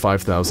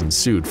SCP-5000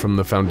 suit from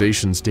the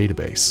Foundation's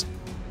database.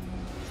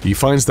 He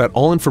finds that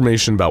all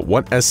information about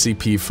what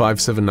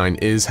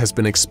SCP-579 is has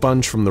been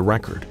expunged from the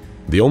record.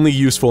 The only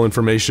useful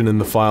information in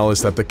the file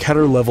is that the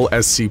Keter-level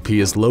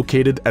SCP is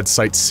located at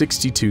Site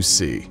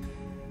 62C.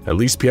 At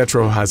least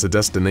Pietro has a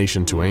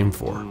destination to aim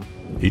for.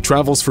 He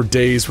travels for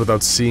days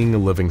without seeing a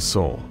living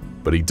soul,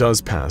 but he does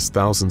pass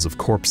thousands of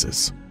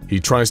corpses. He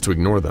tries to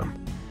ignore them,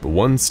 but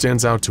one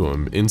stands out to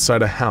him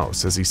inside a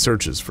house as he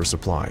searches for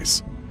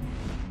supplies.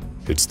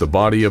 It's the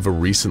body of a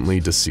recently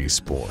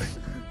deceased boy.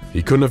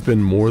 He couldn't have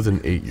been more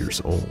than 8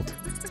 years old.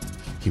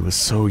 He was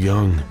so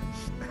young,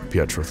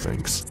 Pietro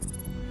thinks.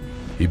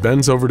 He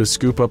bends over to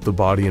scoop up the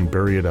body and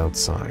bury it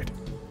outside.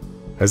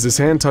 As his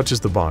hand touches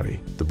the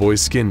body, the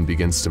boy's skin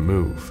begins to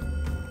move.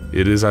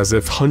 It is as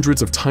if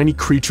hundreds of tiny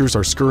creatures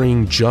are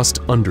scurrying just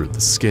under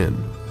the skin.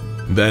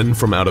 Then,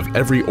 from out of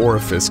every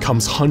orifice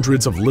comes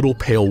hundreds of little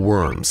pale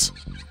worms,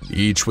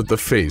 each with the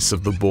face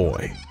of the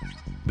boy.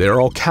 They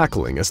are all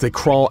cackling as they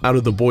crawl out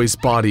of the boy's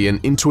body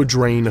and into a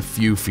drain a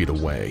few feet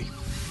away.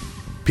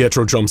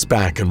 Pietro jumps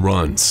back and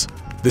runs.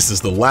 This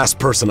is the last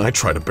person I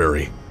try to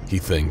bury, he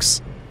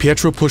thinks.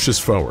 Pietro pushes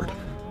forward,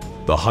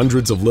 the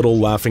hundreds of little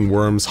laughing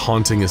worms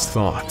haunting his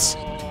thoughts,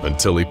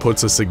 until he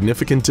puts a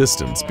significant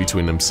distance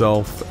between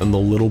himself and the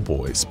little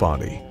boy's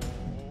body.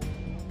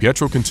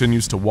 Pietro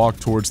continues to walk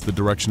towards the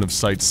direction of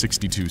Site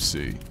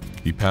 62C.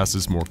 He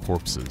passes more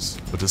corpses,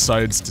 but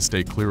decides to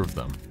stay clear of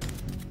them.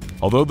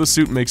 Although the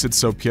suit makes it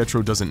so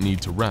Pietro doesn't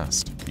need to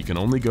rest, he can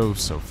only go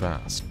so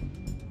fast.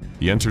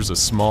 He enters a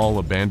small,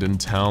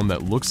 abandoned town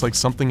that looks like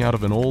something out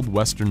of an old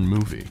Western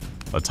movie.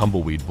 A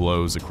tumbleweed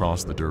blows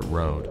across the dirt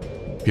road.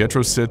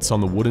 Pietro sits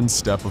on the wooden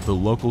step of the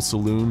local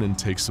saloon and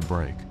takes a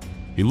break.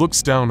 He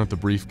looks down at the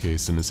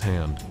briefcase in his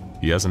hand.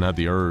 He hasn't had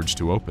the urge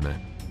to open it,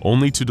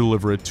 only to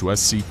deliver it to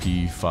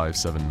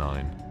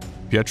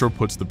SCP-579. Pietro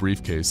puts the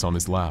briefcase on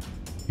his lap.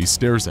 He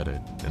stares at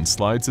it and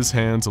slides his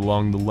hands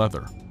along the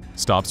leather,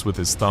 stops with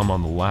his thumb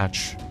on the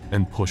latch,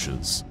 and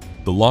pushes.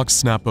 The locks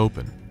snap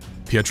open.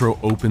 Pietro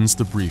opens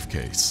the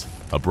briefcase.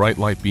 A bright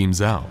light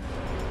beams out,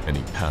 and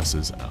he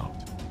passes out.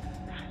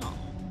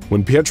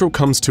 When Pietro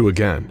comes to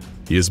again,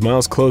 he is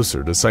miles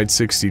closer to Site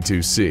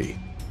 62C.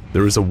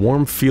 There is a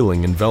warm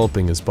feeling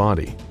enveloping his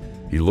body.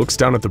 He looks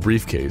down at the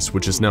briefcase,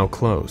 which is now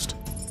closed.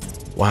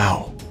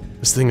 Wow,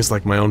 this thing is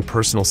like my own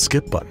personal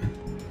skip button,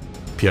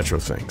 Pietro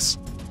thinks.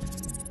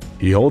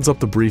 He holds up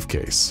the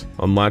briefcase,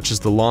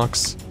 unlatches the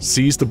locks,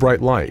 sees the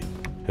bright light,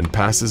 and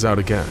passes out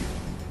again.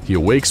 He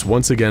awakes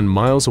once again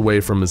miles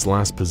away from his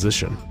last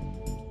position.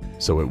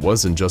 So it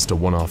wasn't just a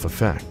one-off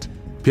effect.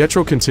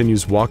 Pietro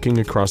continues walking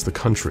across the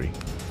country,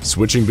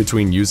 switching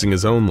between using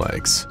his own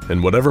legs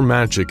and whatever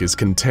magic is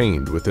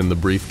contained within the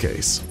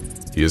briefcase.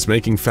 He is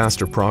making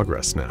faster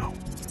progress now.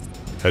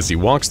 As he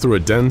walks through a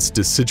dense,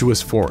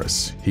 deciduous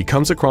forest, he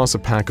comes across a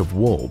pack of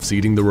wolves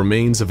eating the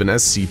remains of an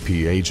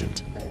SCP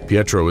agent.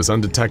 Pietro is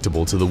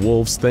undetectable to the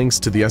wolves thanks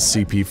to the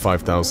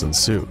SCP-5000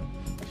 suit,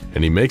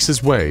 and he makes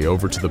his way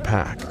over to the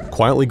pack,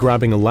 quietly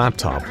grabbing a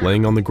laptop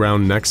laying on the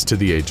ground next to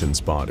the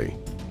agent's body.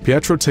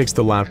 Pietro takes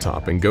the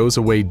laptop and goes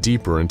away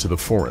deeper into the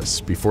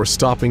forest before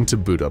stopping to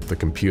boot up the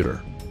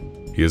computer.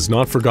 He has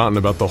not forgotten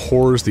about the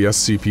horrors the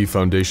SCP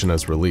Foundation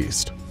has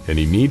released, and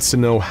he needs to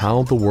know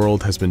how the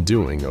world has been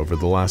doing over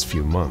the last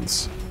few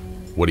months.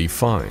 What he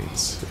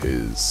finds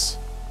is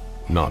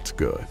not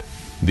good.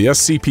 The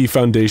SCP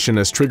Foundation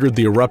has triggered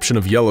the eruption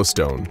of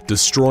Yellowstone,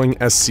 destroying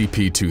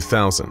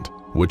SCP-5000,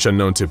 which,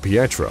 unknown to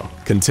Pietro,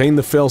 contained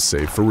the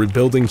failsafe for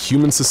rebuilding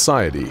human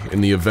society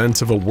in the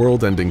event of a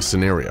world-ending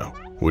scenario,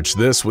 which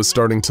this was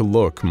starting to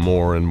look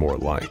more and more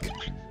like.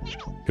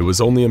 It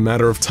was only a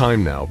matter of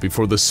time now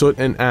before the soot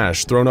and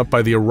ash thrown up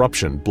by the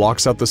eruption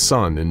blocks out the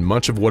sun in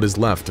much of what is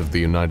left of the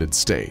United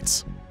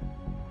States.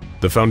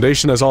 The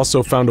Foundation has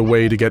also found a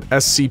way to get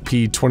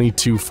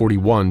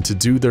SCP-2241 to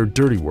do their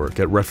dirty work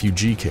at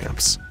refugee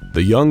camps.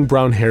 The young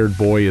brown-haired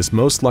boy is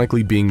most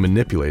likely being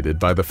manipulated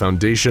by the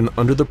Foundation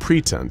under the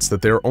pretense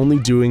that they are only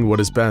doing what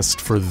is best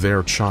for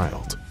their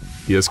child.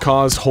 He has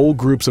caused whole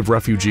groups of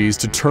refugees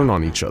to turn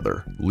on each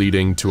other,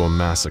 leading to a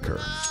massacre.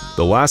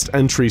 The last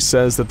entry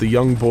says that the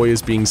young boy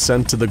is being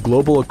sent to the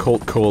Global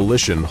Occult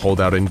Coalition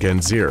holdout in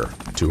Ganzir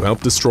to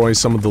help destroy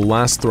some of the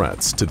last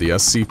threats to the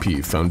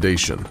SCP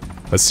Foundation.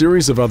 A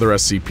series of other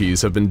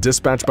SCPs have been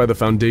dispatched by the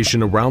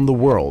Foundation around the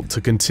world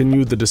to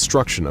continue the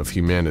destruction of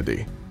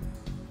humanity.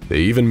 They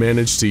even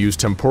managed to use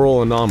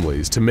temporal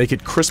anomalies to make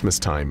it Christmas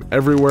time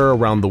everywhere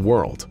around the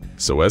world.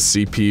 So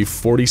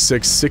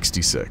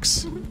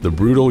SCP-4666, the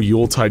brutal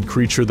Yuletide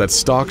creature that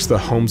stalks the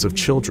homes of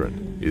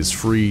children, is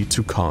free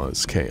to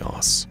cause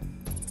chaos.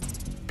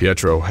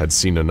 Pietro had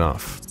seen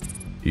enough.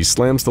 He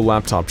slams the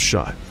laptop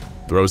shut,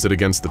 throws it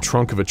against the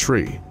trunk of a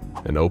tree,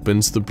 and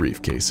opens the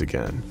briefcase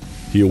again.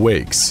 He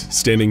awakes,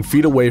 standing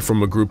feet away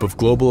from a group of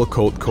Global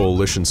Occult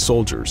Coalition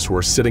soldiers who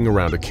are sitting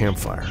around a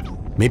campfire.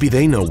 Maybe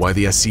they know why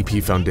the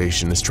SCP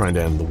Foundation is trying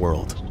to end the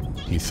world,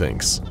 he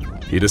thinks.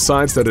 He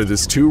decides that it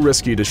is too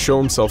risky to show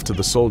himself to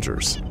the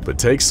soldiers, but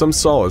takes some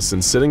solace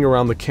in sitting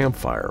around the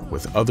campfire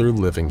with other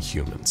living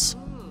humans.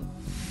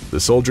 The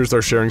soldiers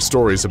are sharing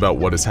stories about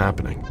what is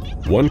happening.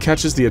 One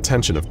catches the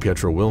attention of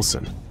Pietro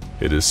Wilson.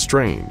 It is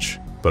strange,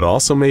 but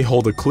also may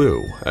hold a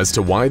clue as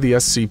to why the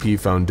SCP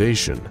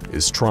Foundation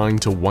is trying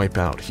to wipe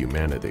out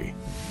humanity.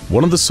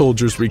 One of the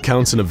soldiers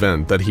recounts an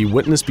event that he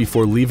witnessed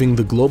before leaving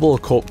the Global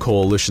Occult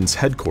Coalition's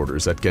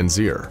headquarters at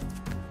Genzir.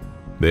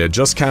 They had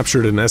just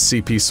captured an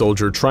SCP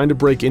soldier trying to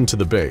break into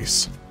the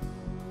base.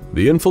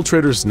 The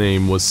infiltrator's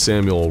name was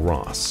Samuel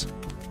Ross.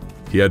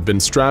 He had been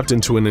strapped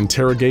into an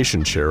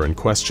interrogation chair and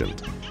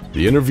questioned.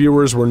 The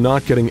interviewers were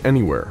not getting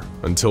anywhere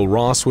until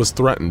Ross was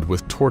threatened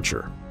with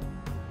torture,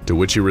 to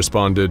which he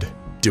responded,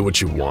 "Do what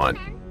you want.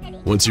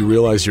 Once you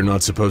realize you're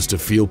not supposed to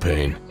feel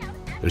pain,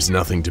 there's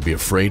nothing to be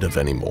afraid of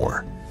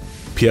anymore."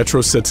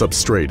 Pietro sits up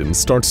straight and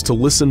starts to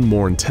listen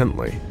more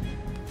intently.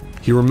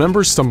 He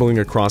remembers stumbling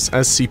across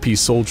SCP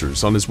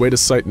soldiers on his way to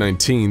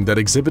Site-19 that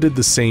exhibited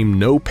the same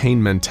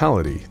no-pain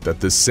mentality that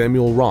this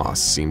Samuel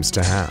Ross seems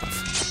to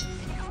have.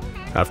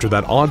 After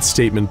that odd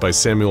statement by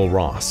Samuel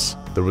Ross,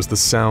 there was the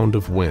sound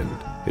of wind.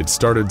 It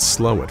started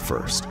slow at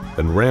first,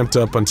 then ramped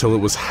up until it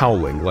was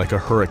howling like a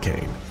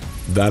hurricane.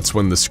 That's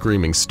when the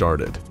screaming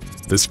started.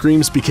 The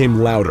screams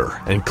became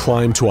louder and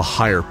climbed to a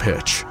higher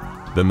pitch.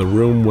 Then the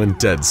room went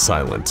dead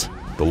silent.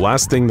 The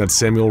last thing that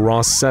Samuel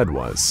Ross said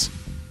was,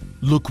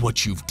 "Look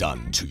what you've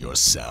done to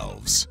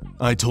yourselves.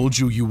 I told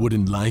you you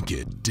wouldn't like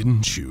it,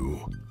 didn't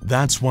you?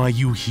 That's why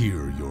you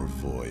hear your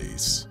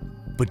voice.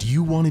 But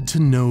you wanted to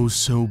know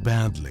so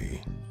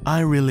badly.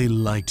 I really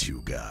liked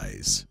you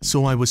guys,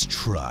 so I was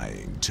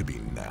trying to be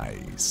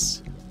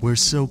nice. We're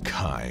so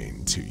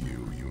kind to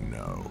you, you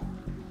know.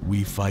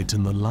 We fight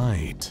in the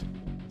light,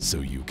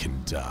 so you can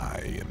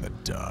die in the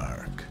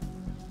dark."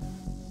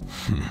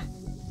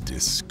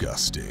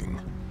 Disgusting.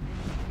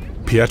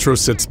 Pietro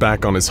sits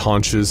back on his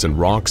haunches and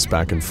rocks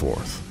back and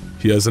forth.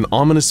 He has an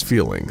ominous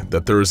feeling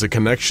that there is a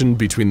connection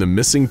between the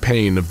missing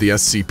pain of the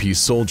SCP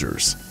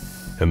soldiers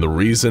and the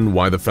reason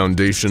why the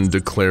Foundation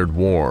declared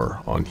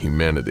war on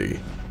humanity.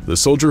 The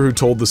soldier who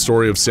told the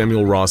story of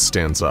Samuel Ross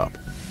stands up.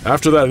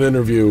 "After that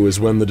interview is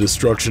when the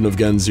destruction of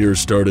Genzir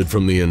started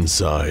from the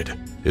inside.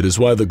 It is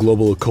why the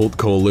Global Occult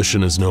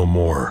Coalition is no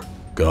more.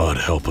 God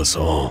help us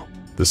all."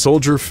 The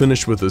soldier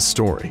finished with his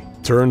story,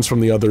 turns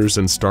from the others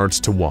and starts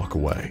to walk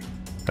away.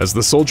 As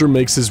the soldier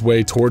makes his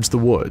way towards the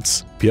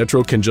woods,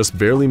 Pietro can just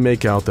barely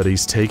make out that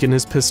he's taken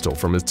his pistol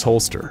from its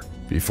holster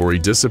before he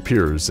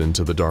disappears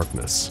into the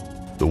darkness.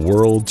 The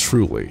world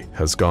truly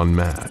has gone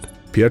mad.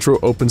 Pietro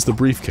opens the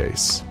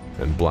briefcase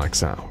and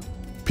blacks out.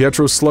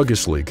 Pietro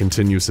sluggishly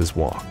continues his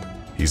walk.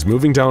 He's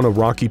moving down a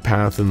rocky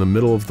path in the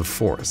middle of the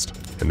forest,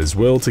 and his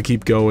will to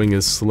keep going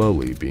is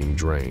slowly being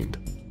drained.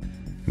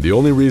 The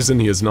only reason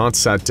he has not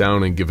sat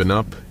down and given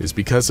up is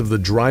because of the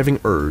driving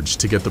urge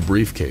to get the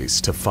briefcase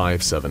to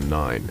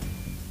 579.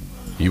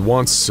 He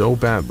wants so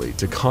badly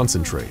to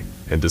concentrate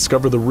and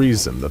discover the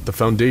reason that the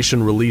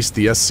Foundation released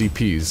the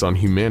SCPs on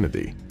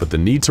humanity, but the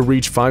need to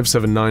reach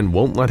 579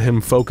 won't let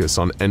him focus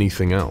on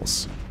anything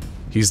else.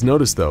 He's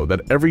noticed though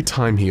that every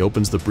time he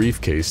opens the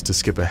briefcase to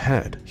skip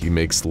ahead, he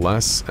makes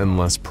less and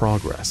less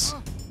progress.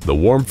 The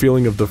warm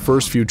feeling of the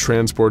first few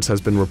transports has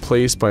been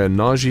replaced by a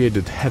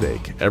nauseated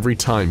headache every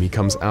time he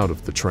comes out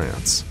of the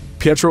trance.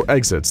 Pietro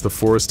exits the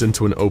forest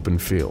into an open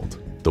field.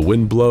 The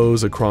wind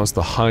blows across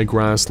the high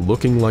grass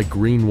looking like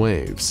green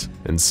waves,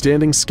 and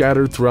standing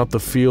scattered throughout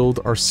the field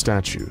are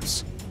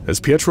statues.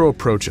 As Pietro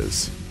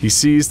approaches, he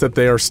sees that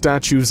they are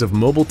statues of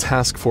Mobile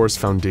Task Force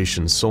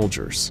Foundation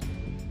soldiers.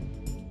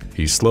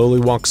 He slowly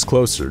walks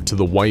closer to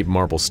the white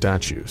marble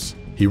statues.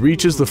 He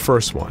reaches the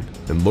first one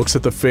and looks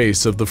at the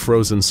face of the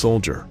frozen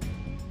soldier.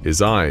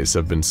 His eyes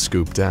have been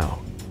scooped out.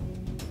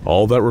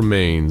 All that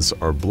remains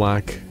are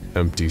black,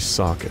 empty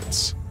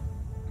sockets.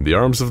 The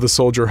arms of the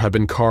soldier have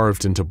been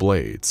carved into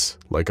blades,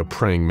 like a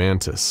praying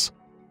mantis.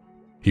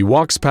 He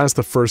walks past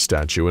the first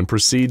statue and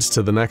proceeds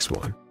to the next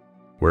one,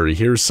 where he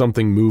hears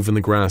something move in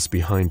the grass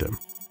behind him.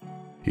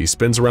 He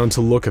spins around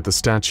to look at the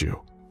statue.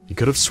 He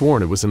could have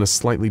sworn it was in a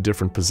slightly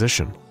different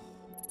position.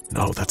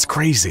 No, that's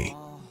crazy,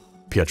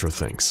 Pietro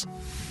thinks.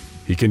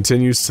 He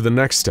continues to the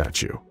next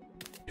statue.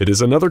 It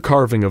is another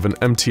carving of an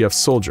MTF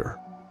soldier.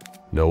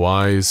 No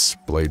eyes,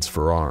 blades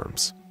for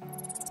arms.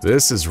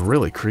 This is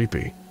really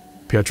creepy,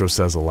 Pietro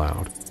says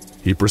aloud.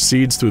 He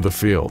proceeds through the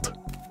field.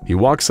 He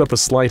walks up a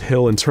slight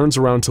hill and turns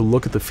around to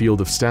look at the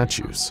field of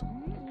statues.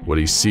 What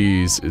he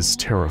sees is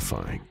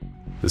terrifying.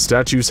 The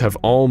statues have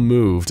all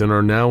moved and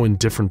are now in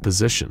different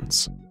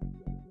positions.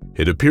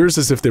 It appears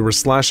as if they were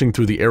slashing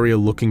through the area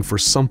looking for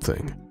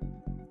something,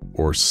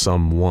 or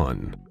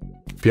someone.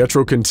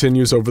 Pietro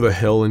continues over the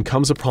hill and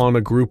comes upon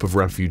a group of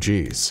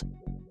refugees.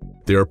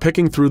 They are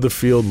picking through the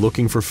field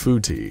looking for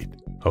food to eat.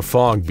 A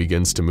fog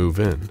begins to move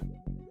in.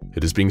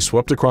 It is being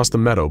swept across the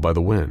meadow by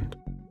the wind.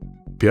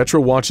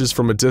 Pietro watches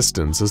from a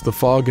distance as the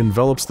fog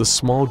envelops the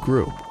small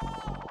group.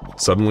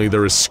 Suddenly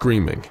there is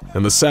screaming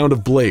and the sound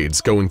of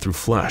blades going through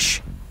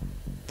flesh.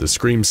 The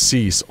screams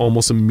cease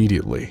almost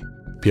immediately.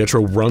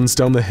 Pietro runs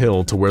down the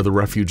hill to where the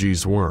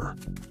refugees were.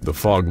 The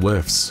fog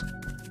lifts.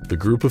 The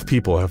group of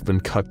people have been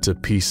cut to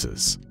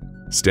pieces.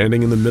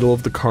 Standing in the middle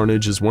of the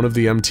carnage is one of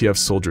the MTF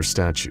soldier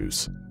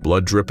statues,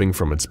 blood dripping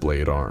from its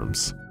blade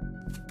arms.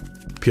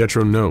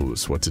 Pietro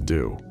knows what to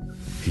do.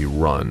 He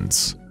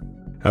runs.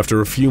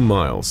 After a few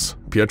miles,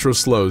 Pietro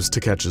slows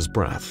to catch his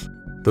breath.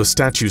 Those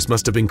statues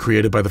must have been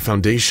created by the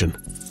Foundation,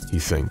 he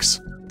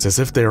thinks. It's as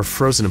if they are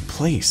frozen in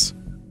place.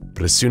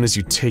 But as soon as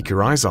you take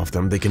your eyes off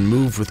them, they can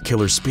move with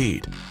killer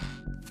speed.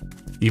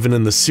 Even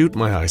in the suit,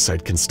 my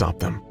eyesight can stop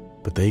them,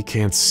 but they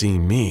can't see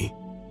me.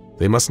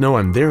 They must know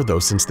I'm there though,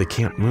 since they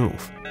can't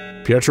move.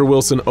 Pietro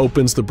Wilson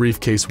opens the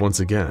briefcase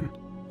once again,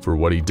 for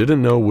what he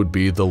didn't know would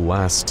be the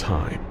last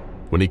time.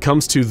 When he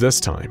comes to this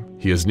time,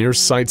 he is near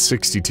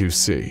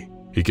Site-62C.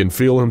 He can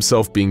feel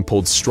himself being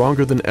pulled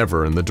stronger than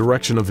ever in the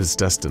direction of his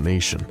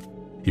destination.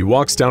 He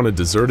walks down a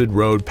deserted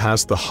road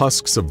past the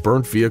husks of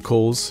burnt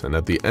vehicles, and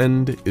at the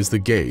end is the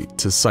gate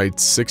to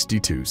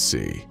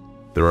Site-62C.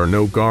 There are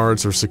no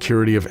guards or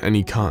security of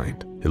any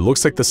kind. It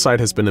looks like the site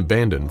has been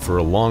abandoned for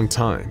a long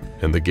time,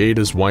 and the gate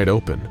is wide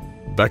open,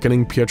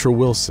 beckoning Pietro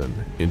Wilson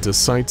into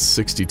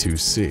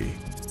Site-62C,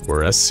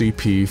 where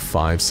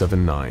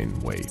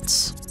SCP-579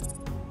 waits.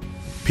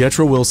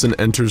 Pietro Wilson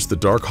enters the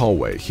dark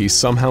hallway he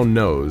somehow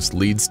knows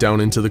leads down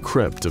into the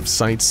crypt of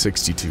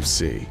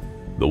Site-62C.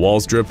 The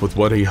walls drip with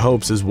what he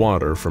hopes is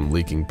water from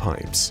leaking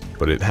pipes,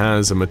 but it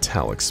has a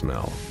metallic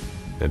smell,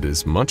 and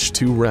is much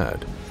too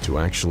red to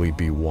actually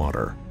be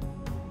water.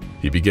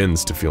 He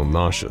begins to feel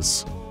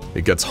nauseous.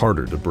 It gets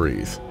harder to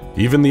breathe.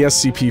 Even the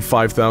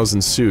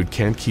SCP-5000 suit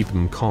can't keep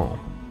him calm.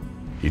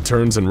 He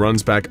turns and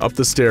runs back up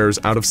the stairs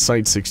out of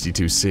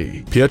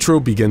Site-62C. Pietro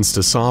begins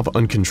to sob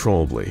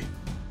uncontrollably,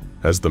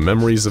 as the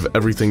memories of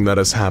everything that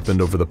has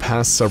happened over the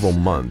past several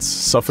months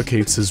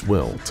suffocates his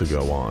will to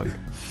go on.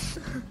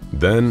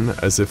 Then,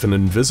 as if an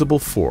invisible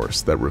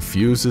force that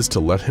refuses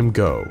to let him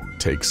go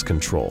takes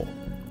control,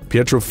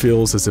 Pietro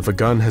feels as if a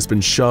gun has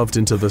been shoved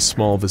into the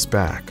small of his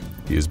back.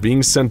 He is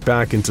being sent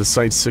back into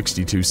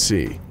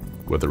Site-62C,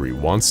 whether he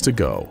wants to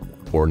go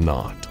or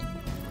not.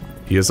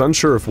 He is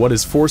unsure if what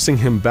is forcing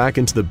him back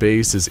into the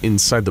base is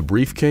inside the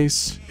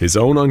briefcase, his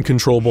own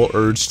uncontrollable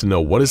urge to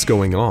know what is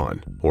going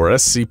on, or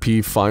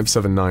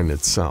SCP-579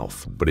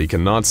 itself, but he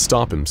cannot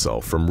stop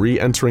himself from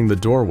re-entering the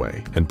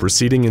doorway and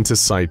proceeding into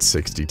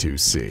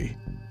Site-62C.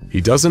 He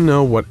doesn't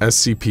know what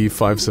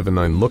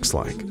SCP-579 looks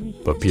like,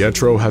 but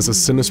Pietro has a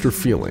sinister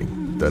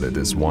feeling that it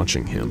is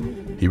watching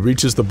him. He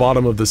reaches the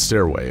bottom of the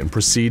stairway and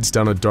proceeds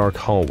down a dark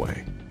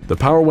hallway. The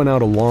power went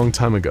out a long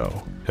time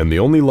ago, and the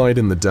only light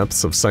in the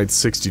depths of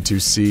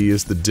Site-62C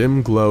is the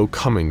dim glow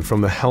coming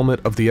from the helmet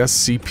of the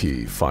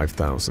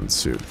SCP-5000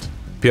 suit.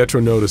 Pietro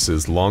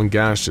notices long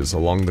gashes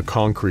along the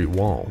concrete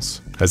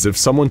walls, as if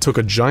someone took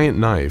a giant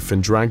knife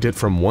and dragged it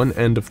from one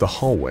end of the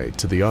hallway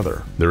to the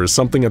other. There is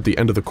something at the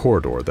end of the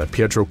corridor that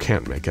Pietro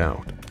can't make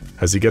out.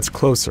 As he gets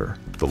closer,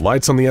 the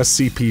lights on the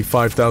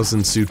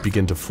SCP-5000 suit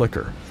begin to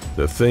flicker.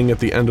 The thing at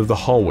the end of the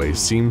hallway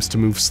seems to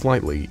move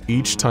slightly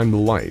each time the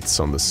lights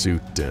on the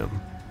suit dim.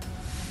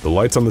 The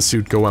lights on the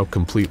suit go out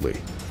completely,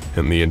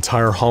 and the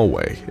entire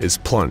hallway is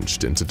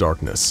plunged into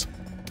darkness.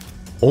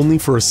 Only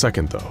for a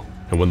second though,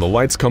 and when the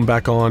lights come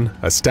back on,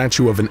 a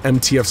statue of an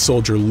MTF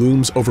soldier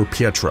looms over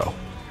Pietro.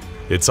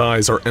 Its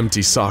eyes are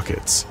empty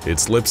sockets,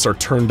 its lips are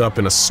turned up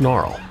in a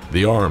snarl,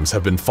 the arms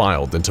have been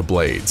filed into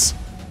blades.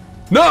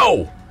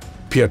 No!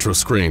 Pietro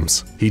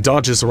screams. He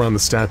dodges around the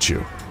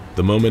statue.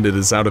 The moment it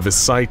is out of his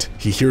sight,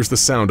 he hears the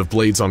sound of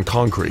blades on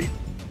concrete.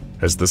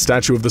 As the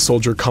statue of the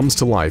soldier comes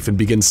to life and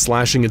begins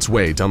slashing its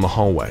way down the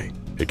hallway.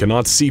 It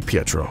cannot see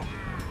Pietro,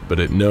 but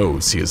it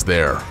knows he is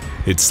there.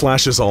 It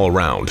slashes all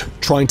around,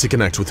 trying to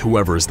connect with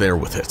whoever is there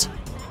with it.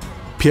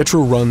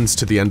 Pietro runs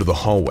to the end of the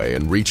hallway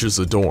and reaches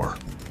the door.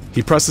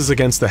 He presses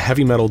against the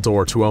heavy metal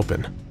door to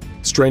open,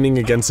 straining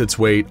against its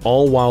weight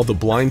all while the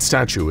blind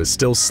statue is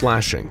still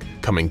slashing,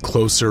 coming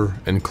closer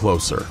and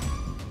closer.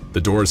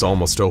 The door is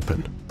almost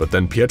open, but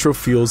then Pietro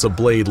feels a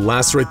blade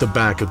lacerate the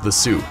back of the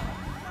suit,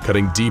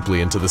 cutting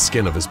deeply into the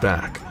skin of his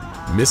back,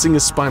 missing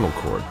his spinal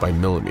cord by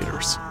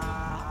millimeters.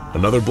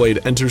 Another blade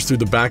enters through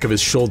the back of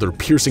his shoulder,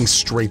 piercing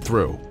straight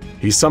through.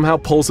 He somehow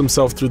pulls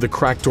himself through the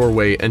cracked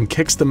doorway and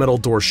kicks the metal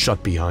door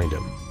shut behind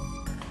him.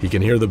 He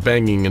can hear the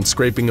banging and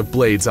scraping of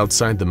blades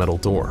outside the metal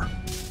door.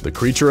 The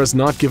creature has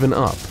not given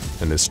up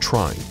and is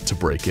trying to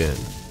break in.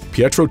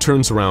 Pietro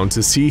turns around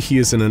to see he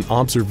is in an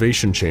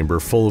observation chamber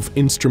full of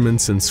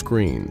instruments and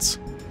screens.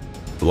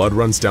 Blood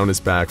runs down his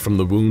back from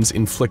the wounds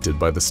inflicted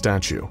by the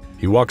statue.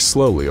 He walks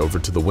slowly over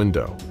to the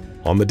window.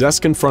 On the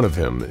desk in front of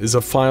him is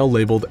a file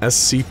labeled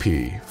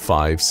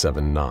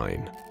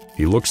SCP-579.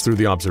 He looks through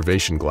the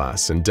observation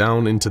glass and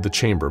down into the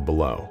chamber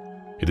below.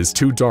 It is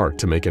too dark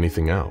to make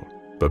anything out,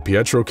 but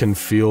Pietro can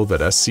feel that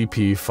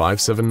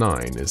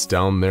SCP-579 is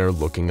down there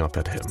looking up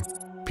at him.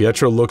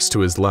 Pietro looks to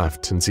his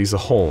left and sees a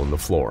hole in the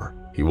floor.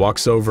 He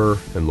walks over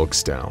and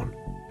looks down.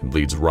 and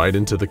leads right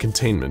into the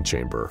containment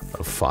chamber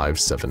of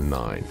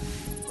 579.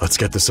 "Let's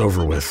get this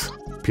over with,"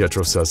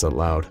 Pietro says out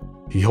loud.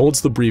 He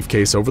holds the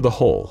briefcase over the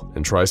hole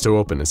and tries to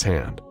open his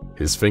hand.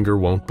 His finger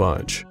won't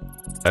budge.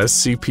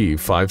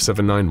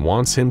 SCP-579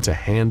 wants him to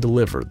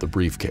hand-deliver the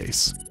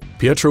briefcase.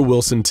 Pietro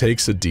Wilson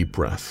takes a deep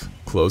breath,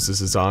 closes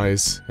his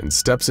eyes, and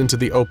steps into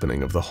the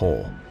opening of the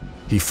hole.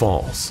 He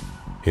falls.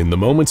 In the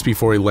moments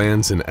before he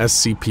lands in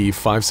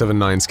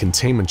SCP-579's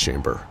containment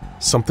chamber,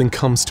 something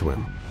comes to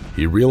him.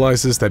 He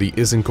realizes that he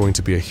isn't going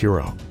to be a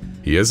hero.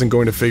 He isn't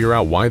going to figure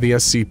out why the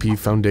SCP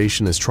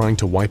Foundation is trying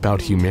to wipe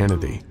out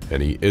humanity,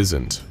 and he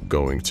isn't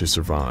going to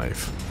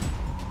survive.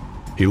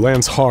 He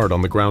lands hard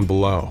on the ground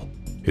below.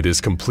 It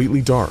is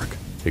completely dark,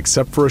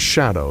 except for a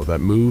shadow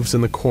that moves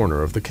in the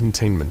corner of the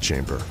containment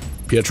chamber.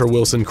 Pietro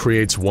Wilson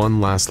creates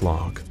one last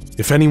log.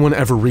 "If anyone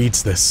ever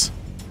reads this,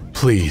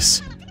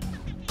 please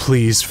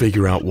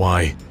figure out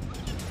why.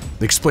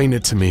 Explain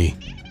it to me.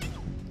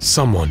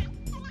 Someone.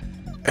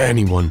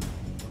 Anyone.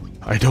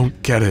 I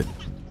don't get it.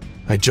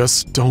 I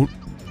just don't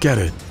get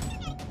it."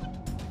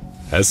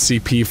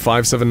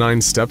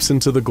 SCP-579 steps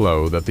into the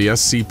glow that the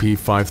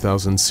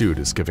SCP-5000 suit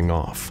is giving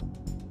off.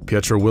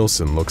 Pietro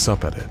Wilson looks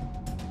up at it.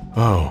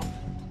 "Oh,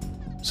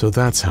 so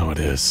that's how it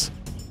is,"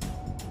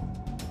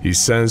 he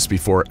says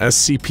before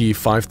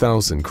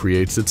SCP-5000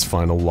 creates its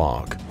final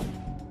log.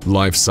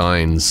 Life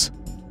signs,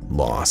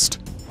 lost.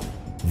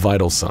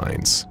 Vital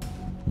signs,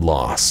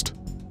 lost.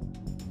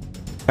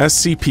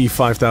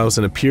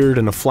 SCP-5000 appeared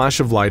in a flash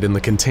of light in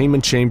the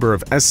containment chamber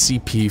of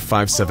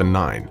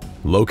SCP-579,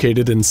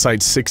 located in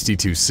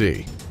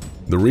Site-62C.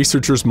 The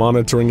researchers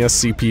monitoring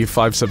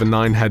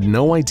SCP-579 had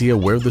no idea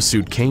where the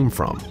suit came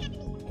from,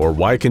 or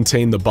why it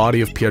contained the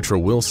body of Pietro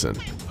Wilson,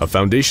 a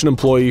Foundation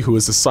employee who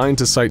is assigned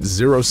to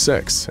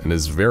Site-06 and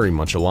is very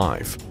much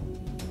alive.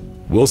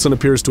 Wilson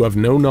appears to have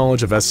no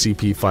knowledge of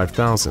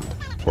SCP-5000,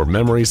 or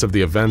memories of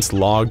the events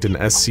logged in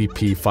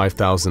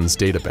SCP-5000's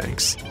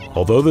databanks.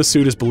 Although the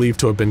suit is believed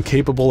to have been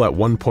capable at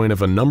one point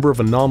of a number of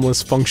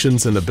anomalous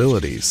functions and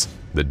abilities,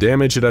 the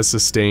damage it has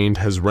sustained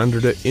has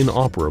rendered it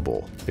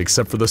inoperable,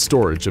 except for the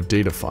storage of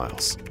data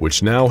files,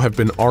 which now have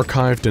been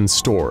archived and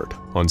stored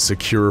on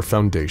secure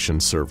Foundation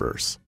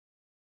servers.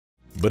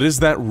 But is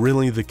that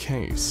really the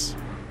case?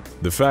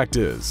 The fact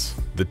is,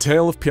 the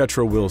tale of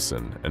Pietro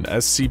Wilson and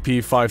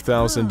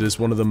SCP-5000 is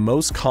one of the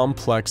most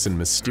complex and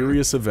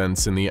mysterious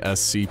events in the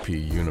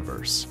SCP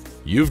universe.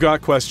 You've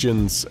got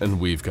questions, and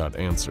we've got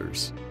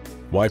answers.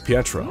 Why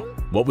Pietro?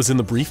 What was in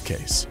the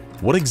briefcase?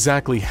 What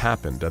exactly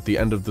happened at the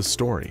end of the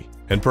story?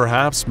 And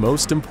perhaps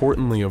most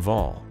importantly of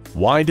all,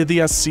 why did the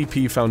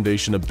SCP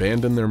Foundation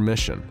abandon their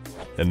mission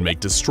and make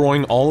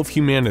destroying all of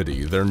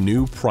humanity their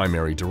new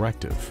primary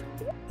directive?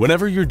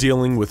 Whenever you're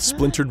dealing with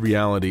splintered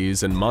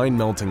realities and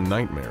mind-melting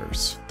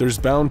nightmares, there's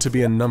bound to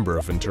be a number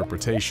of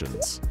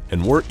interpretations,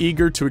 and we're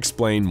eager to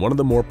explain one of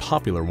the more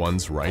popular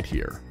ones right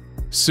here.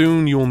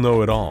 Soon you'll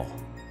know it all,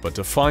 but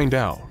to find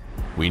out,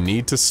 we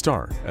need to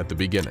start at the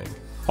beginning.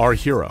 Our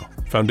hero,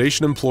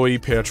 Foundation employee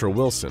Pietro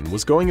Wilson,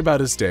 was going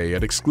about his day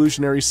at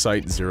Exclusionary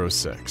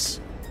Site-06.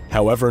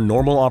 However,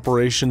 normal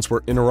operations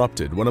were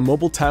interrupted when a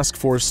mobile task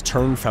force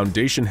turned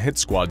Foundation hit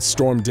squad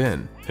stormed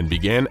in and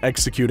began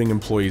executing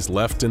employees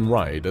left and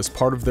right as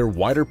part of their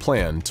wider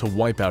plan to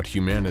wipe out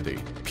humanity.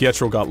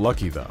 Pietro got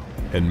lucky though,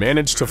 and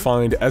managed to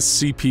find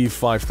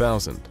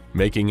SCP-5000,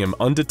 making him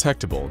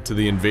undetectable to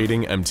the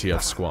invading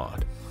MTF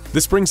squad.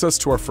 This brings us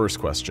to our first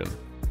question.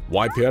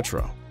 Why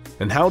Pietro?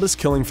 And how does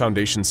killing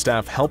Foundation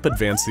staff help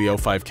advance the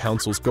O5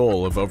 Council's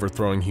goal of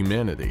overthrowing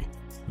humanity?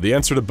 The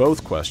answer to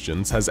both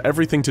questions has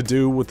everything to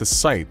do with the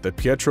site that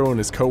Pietro and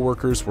his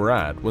co-workers were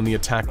at when the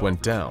attack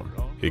went down,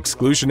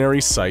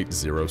 Exclusionary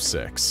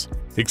Site-06.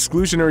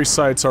 Exclusionary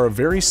sites are a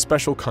very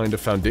special kind of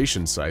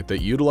Foundation site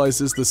that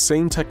utilizes the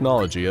same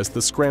technology as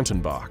the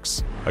Scranton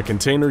box, a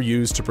container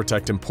used to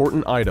protect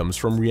important items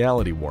from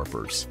reality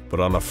warpers, but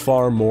on a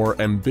far more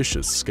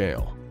ambitious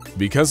scale.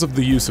 Because of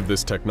the use of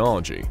this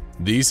technology,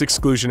 these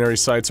exclusionary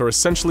sites are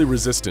essentially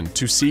resistant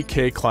to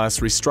CK-class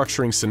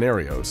restructuring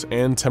scenarios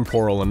and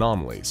temporal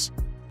anomalies.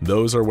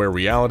 Those are where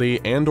reality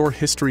and/or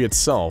history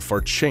itself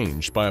are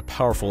changed by a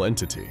powerful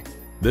entity.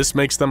 This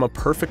makes them a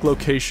perfect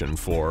location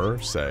for,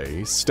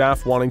 say,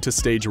 staff wanting to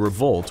stage a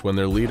revolt when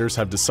their leaders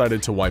have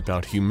decided to wipe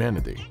out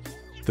humanity.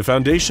 The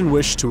Foundation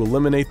wished to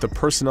eliminate the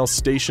personnel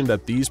stationed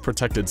at these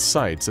protected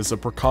sites as a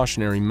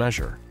precautionary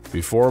measure,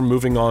 before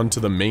moving on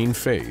to the main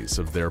phase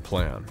of their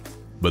plan.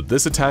 But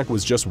this attack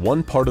was just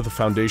one part of the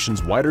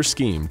Foundation's wider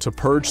scheme to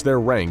purge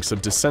their ranks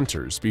of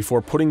dissenters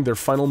before putting their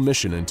final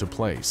mission into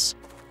place.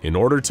 In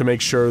order to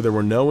make sure there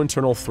were no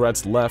internal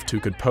threats left who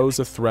could pose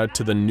a threat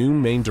to the new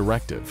main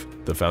directive,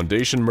 the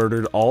Foundation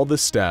murdered all the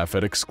staff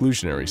at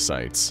exclusionary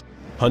sites,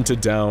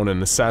 hunted down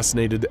and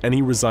assassinated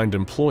any resigned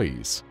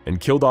employees, and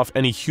killed off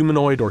any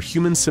humanoid or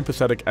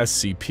human-sympathetic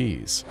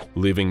SCPs,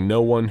 leaving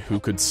no one who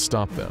could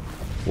stop them.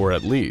 Or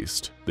at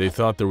least, they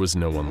thought there was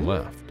no one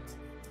left.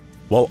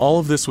 While all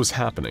of this was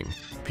happening,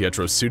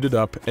 Pietro suited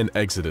up and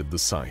exited the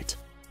site.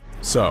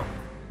 So,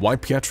 why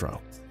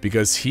Pietro?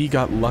 because he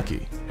got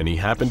lucky and he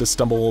happened to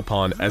stumble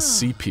upon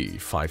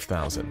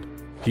SCP-5000.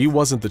 He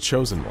wasn't the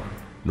chosen one,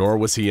 nor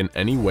was he in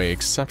any way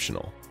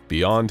exceptional,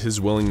 beyond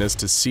his willingness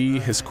to see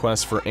his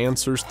quest for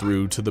answers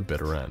through to the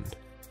bitter end.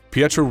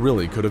 Pietro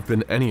really could have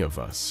been any of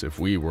us if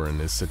we were in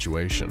his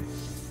situation.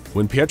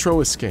 When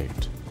Pietro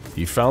escaped,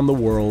 he found the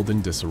world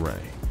in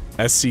disarray.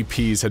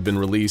 SCPs had been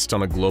released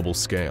on a global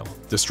scale,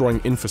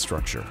 destroying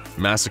infrastructure,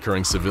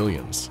 massacring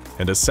civilians,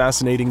 and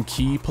assassinating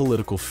key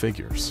political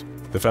figures.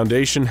 The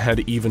Foundation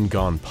had even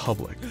gone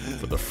public,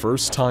 for the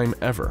first time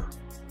ever,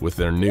 with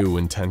their new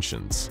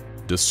intentions: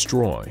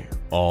 destroy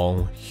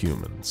all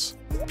humans.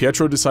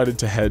 Pietro decided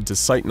to head to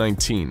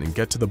Site-19 and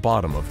get to the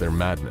bottom of their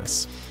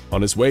madness.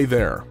 On his way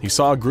there, he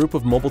saw a group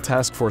of Mobile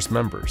Task Force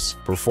members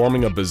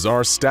performing a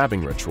bizarre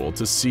stabbing ritual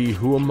to see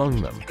who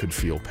among them could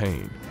feel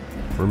pain.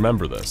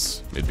 Remember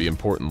this, it'd be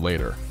important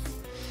later.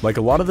 Like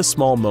a lot of the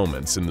small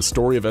moments in the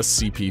story of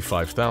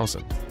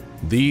SCP-5000,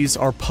 these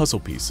are puzzle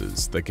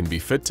pieces that can be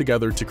fit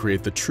together to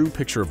create the true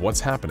picture of what's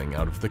happening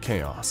out of the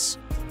chaos.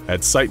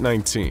 At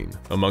Site-19,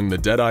 among the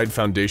dead-eyed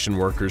Foundation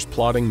workers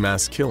plotting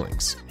mass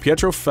killings,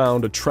 Pietro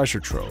found a treasure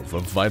trove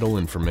of vital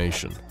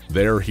information.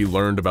 There he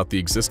learned about the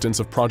existence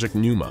of Project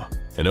Pneuma,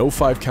 an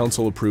O5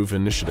 Council-approved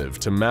initiative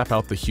to map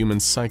out the human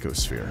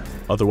psychosphere,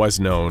 otherwise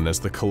known as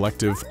the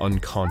collective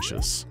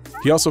unconscious.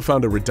 He also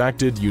found a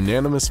redacted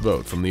unanimous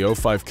vote from the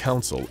O5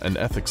 Council and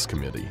Ethics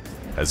Committee,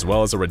 as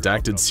well as a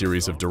redacted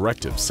series of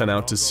directives sent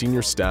out to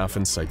senior staff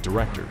and site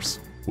directors,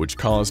 which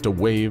caused a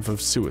wave of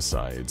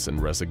suicides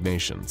and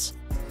resignations.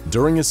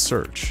 During his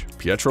search,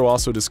 Pietro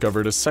also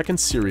discovered a second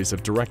series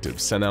of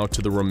directives sent out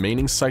to the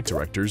remaining site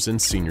directors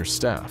and senior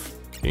staff,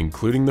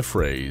 including the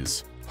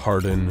phrase,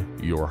 "Harden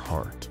your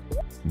heart."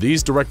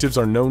 These directives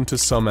are known to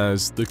some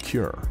as the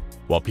Cure.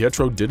 While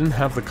Pietro didn't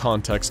have the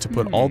context to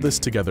put all this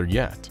together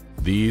yet,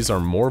 these are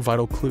more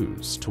vital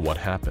clues to what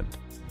happened.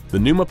 The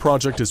Pneuma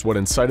Project is what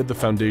incited the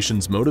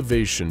Foundation's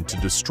motivation to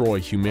destroy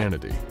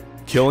humanity.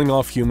 Killing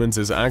off humans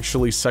is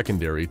actually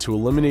secondary to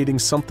eliminating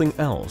something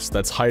else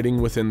that's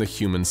hiding within the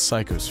human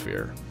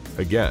psychosphere.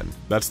 Again,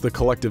 that's the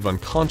collective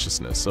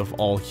unconsciousness of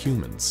all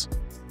humans.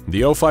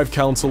 The O5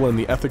 Council and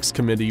the Ethics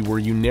Committee were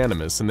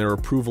unanimous in their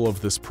approval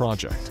of this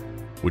project,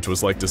 which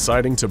was like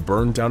deciding to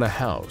burn down a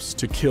house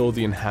to kill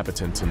the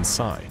inhabitant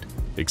inside.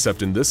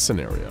 Except in this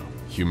scenario,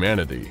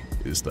 humanity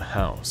is the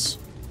house.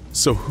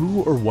 So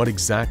who or what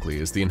exactly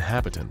is the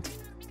inhabitant?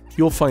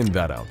 You'll find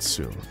that out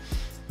soon.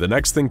 The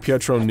next thing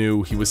Pietro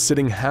knew, he was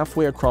sitting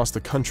halfway across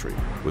the country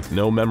with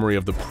no memory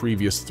of the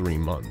previous 3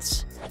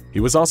 months. He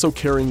was also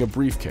carrying a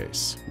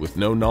briefcase with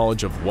no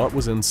knowledge of what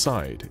was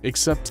inside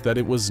except that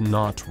it was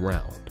not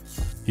round.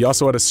 He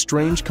also had a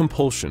strange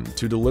compulsion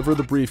to deliver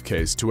the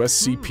briefcase to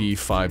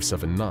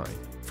SCP-579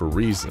 for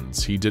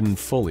reasons he didn't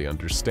fully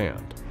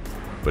understand.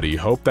 But he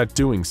hoped that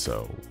doing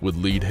so would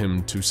lead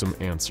him to some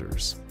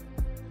answers.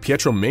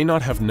 Pietro may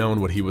not have known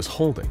what he was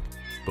holding,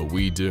 but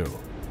we do.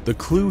 The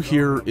clue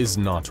here is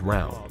not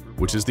round,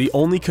 which is the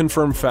only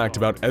confirmed fact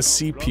about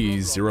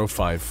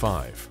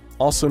SCP-055,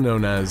 also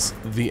known as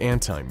the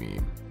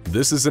anti-meme.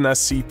 This is an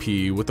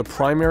SCP with the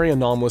primary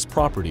anomalous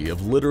property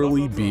of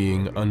literally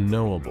being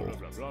unknowable.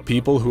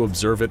 People who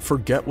observe it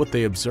forget what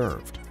they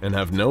observed and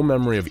have no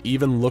memory of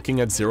even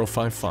looking at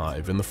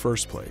 055 in the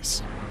first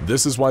place.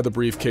 This is why the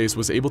briefcase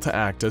was able to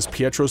act as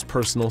Pietro's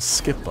personal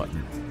skip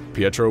button.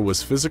 Pietro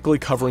was physically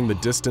covering the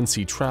distance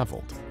he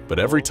traveled, but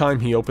every time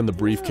he opened the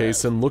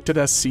briefcase and looked at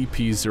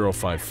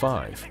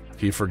SCP-055,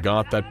 he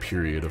forgot that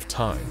period of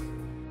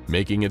time,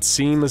 making it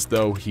seem as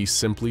though he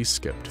simply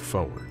skipped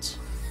forwards.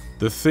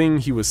 The thing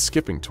he was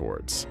skipping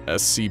towards,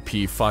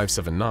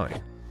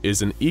 SCP-579,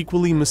 is an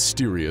equally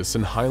mysterious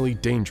and highly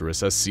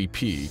dangerous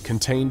SCP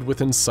contained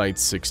within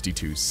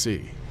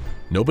Site-62C.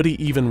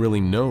 Nobody even really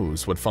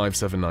knows what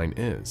 579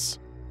 is,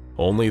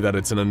 only that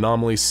it's an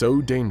anomaly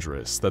so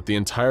dangerous that the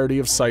entirety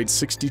of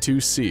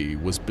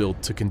Site-62C was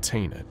built to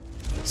contain it.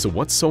 So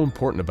what's so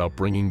important about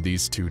bringing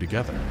these two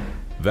together?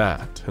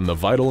 That, and the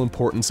vital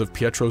importance of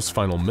Pietro's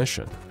final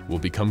mission, will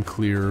become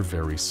clear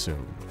very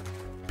soon.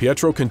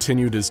 Pietro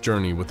continued his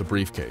journey with the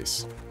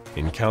briefcase,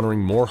 encountering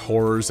more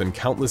horrors and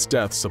countless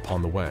deaths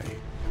upon the way.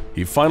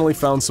 He finally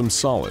found some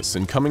solace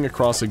in coming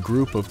across a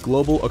group of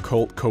Global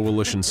Occult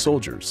Coalition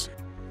soldiers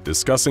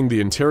discussing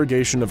the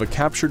interrogation of a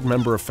captured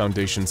member of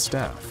Foundation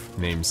staff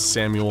named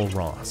Samuel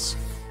Ross.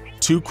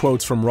 2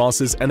 quotes from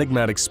Ross's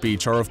enigmatic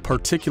speech are of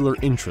particular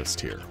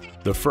interest here.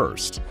 The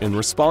first, in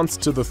response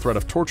to the threat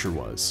of torture,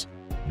 was,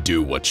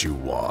 "Do what you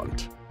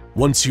want.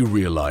 Once you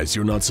realize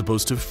you're not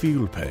supposed to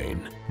feel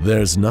pain,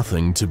 there's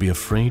nothing to be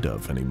afraid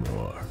of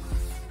anymore."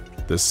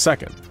 The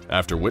second,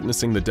 after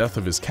witnessing the death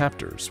of his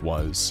captors,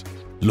 was,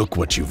 "Look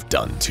what you've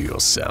done to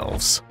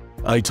yourselves.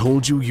 I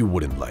told you you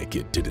wouldn't like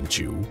it, didn't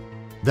you?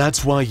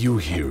 That's why you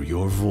hear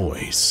your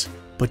voice,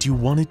 but you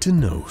wanted to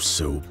know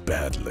so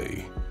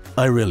badly.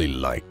 I really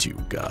liked you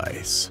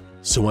guys,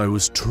 so I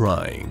was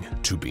trying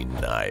to be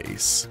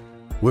nice.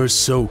 We're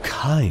so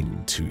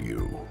kind to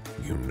you,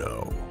 you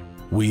know.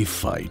 We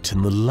fight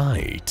in the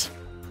light,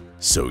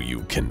 so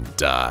you can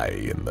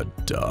die in the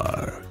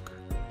dark."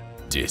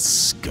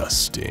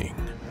 disgusting.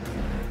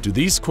 Do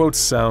these quotes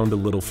sound a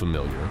little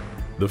familiar?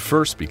 The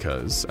first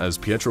because, as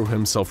Pietro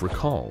himself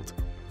recalled,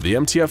 the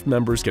MTF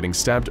members getting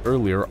stabbed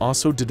earlier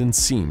also didn't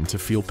seem to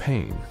feel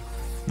pain.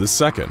 The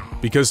second,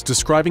 because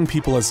describing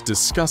people as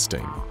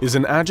disgusting is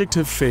an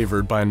adjective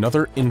favored by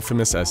another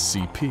infamous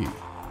SCP,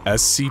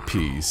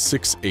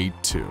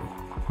 SCP-5000.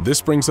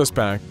 This brings us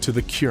back to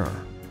the Cure,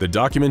 the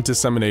document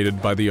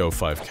disseminated by the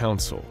O5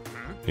 Council,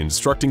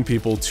 instructing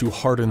people to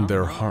harden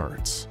their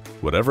hearts.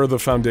 Whatever the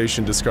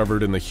Foundation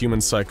discovered in the human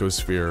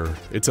psychosphere,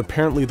 it's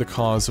apparently the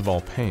cause of all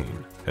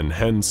pain, and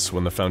hence,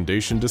 when the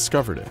Foundation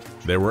discovered it,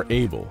 they were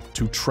able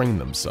to train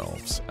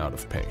themselves out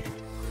of pain.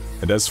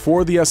 And as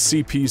for the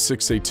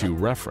SCP-682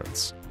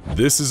 reference,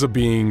 this is a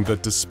being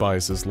that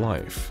despises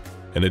life,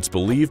 and it's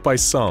believed by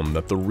some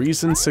that the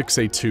reason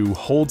 682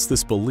 holds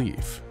this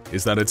belief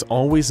is that it's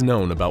always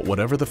known about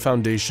whatever the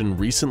Foundation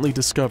recently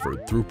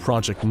discovered through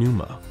Project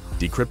Numa.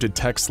 Decrypted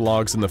text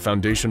logs in the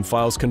Foundation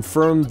files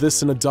confirmed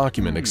this in a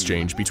document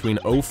exchange between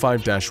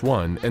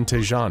O5-1 and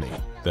Tejani,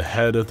 the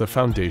head of the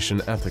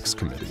Foundation Ethics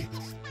Committee.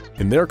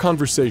 In their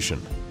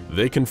conversation,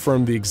 they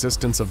confirmed the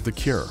existence of the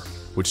Cure,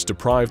 which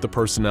deprived the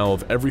personnel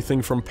of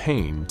everything from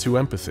pain to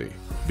empathy,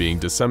 being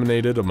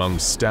disseminated among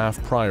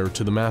staff prior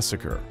to the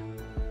massacre,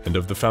 and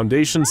of the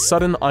Foundation's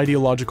sudden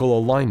ideological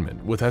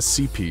alignment with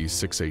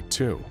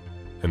SCP-682.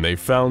 And they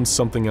found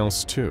something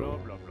else too,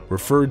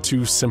 referred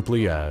to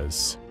simply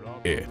as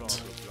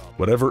it.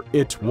 Whatever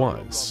it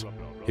was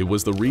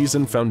the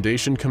reason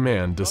Foundation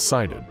Command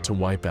decided to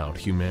wipe out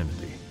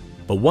humanity.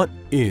 But what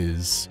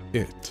is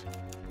it?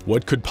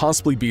 What could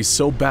possibly be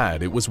so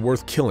bad it was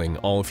worth killing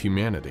all of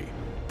humanity?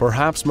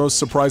 Perhaps most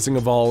surprising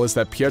of all is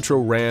that Pietro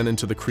ran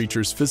into the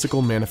creature's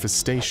physical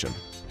manifestation,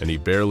 and he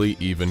barely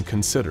even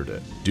considered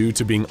it, due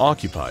to being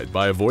occupied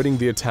by avoiding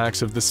the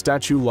attacks of the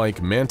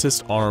statue-like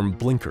mantis arm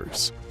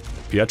blinkers.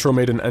 Pietro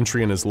made an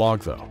entry in his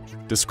log though,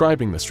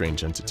 describing the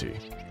strange entity,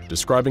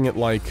 describing it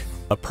like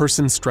a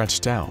person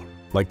stretched out,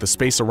 like the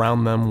space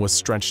around them was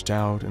stretched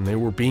out and they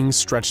were being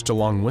stretched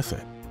along with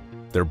it.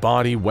 Their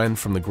body went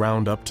from the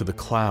ground up to the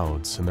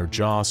clouds and their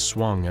jaw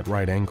swung at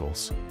right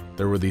angles.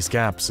 There were these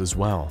gaps as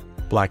well,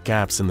 black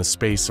gaps in the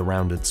space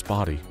around its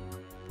body,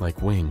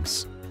 like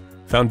wings.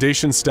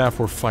 Foundation staff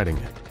were fighting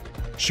it,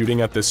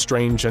 shooting at this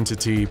strange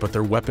entity, but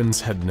their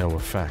weapons had no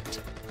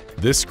effect.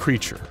 This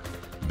creature,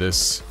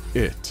 this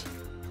it,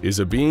 is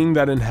a being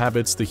that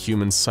inhabits the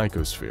human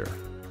psychosphere,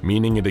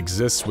 meaning it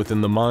exists within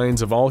the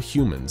minds of all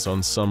humans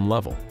on some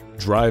level,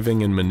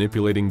 driving and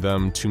manipulating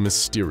them to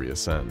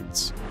mysterious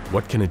ends.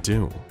 What can it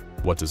do?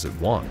 What does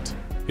it want?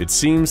 It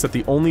seems that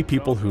the only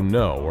people who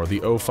know are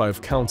the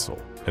O5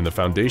 Council and the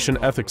Foundation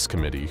Ethics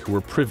Committee who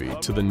were privy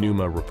to the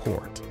Numa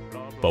report.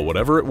 But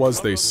whatever it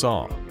was they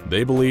saw,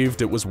 they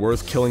believed it was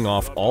worth killing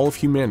off all of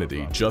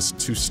humanity just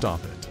to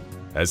stop it.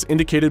 As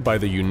indicated by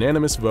the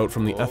unanimous vote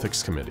from the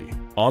Ethics Committee,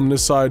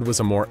 omnicide was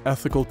a more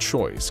ethical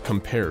choice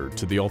compared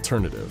to the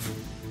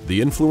alternative. The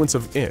influence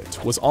of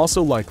it was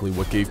also likely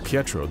what gave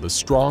Pietro the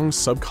strong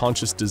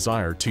subconscious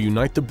desire to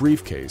unite the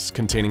briefcase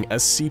containing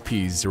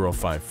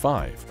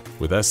SCP-055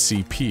 with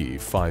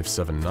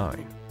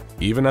SCP-579,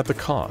 even at the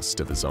cost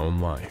of his own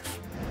life.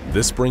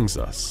 This brings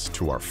us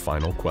to our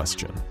final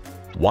question.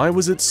 Why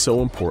was it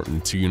so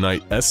important to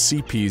unite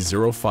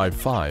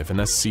SCP-055 and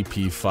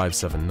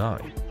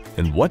SCP-579?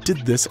 And what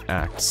did this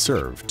act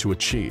serve to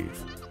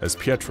achieve? As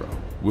Pietro,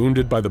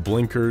 wounded by the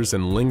blinkers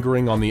and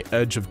lingering on the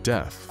edge of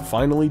death,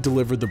 finally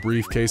delivered the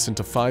briefcase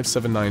into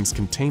 579's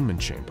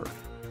containment chamber,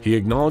 he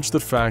acknowledged the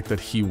fact that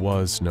he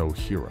was no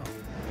hero.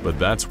 But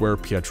that's where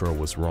Pietro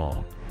was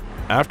wrong.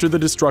 After the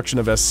destruction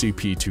of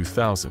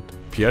SCP-5000,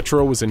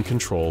 Pietro was in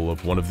control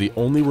of one of the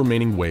only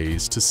remaining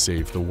ways to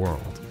save the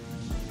world.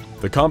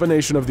 The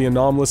combination of the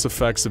anomalous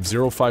effects of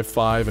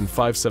 055 and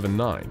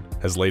 579,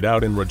 as laid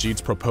out in Rajit's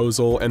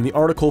proposal and the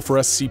article for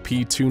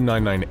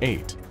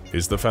SCP-2998,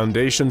 is the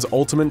Foundation's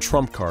ultimate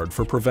trump card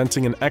for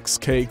preventing an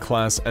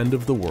XK-class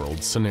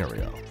end-of-the-world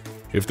scenario.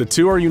 If the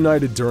two are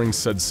united during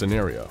said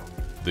scenario,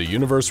 the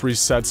universe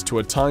resets to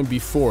a time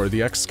before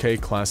the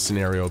XK-class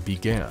scenario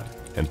began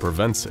and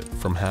prevents it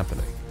from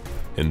happening.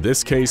 In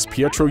this case,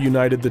 Pietro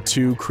united the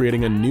two,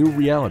 creating a new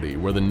reality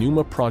where the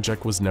Numa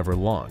project was never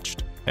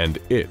launched, and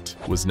it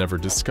was never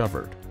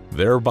discovered,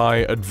 thereby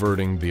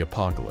averting the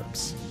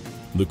apocalypse.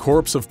 The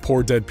corpse of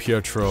poor dead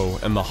Pietro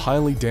and the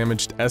highly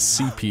damaged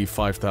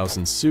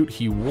SCP-5000 suit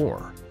he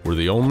wore were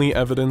the only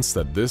evidence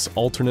that this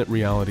alternate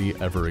reality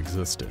ever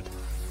existed.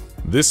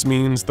 This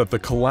means that the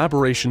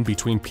collaboration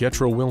between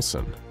Pietro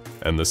Wilson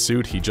and the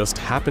suit he just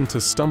happened to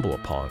stumble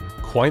upon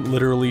quite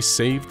literally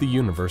saved the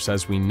universe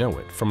as we know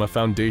it from a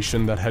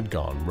Foundation that had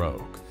gone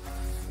rogue.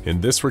 In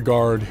this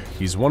regard,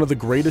 he's one of the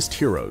greatest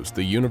heroes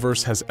the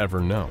universe has ever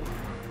known,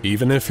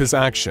 even if his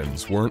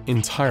actions weren't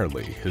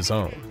entirely his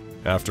own.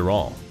 After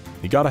all,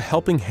 he got a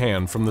helping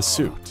hand from the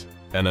suit,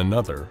 and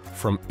another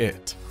from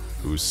it,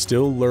 who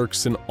still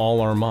lurks in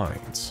all our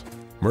minds,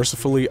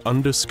 mercifully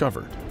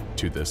undiscovered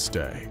to this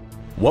day.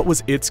 What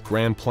was its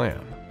grand plan,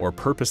 or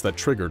purpose that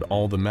triggered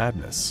all the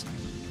madness?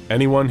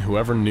 Anyone who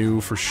ever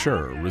knew for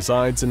sure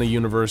resides in a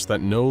universe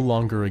that no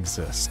longer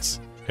exists,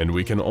 and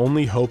we can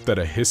only hope that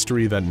a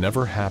history that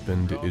never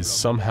happened is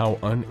somehow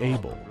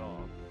unable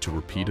to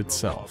repeat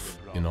itself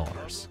in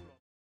ours.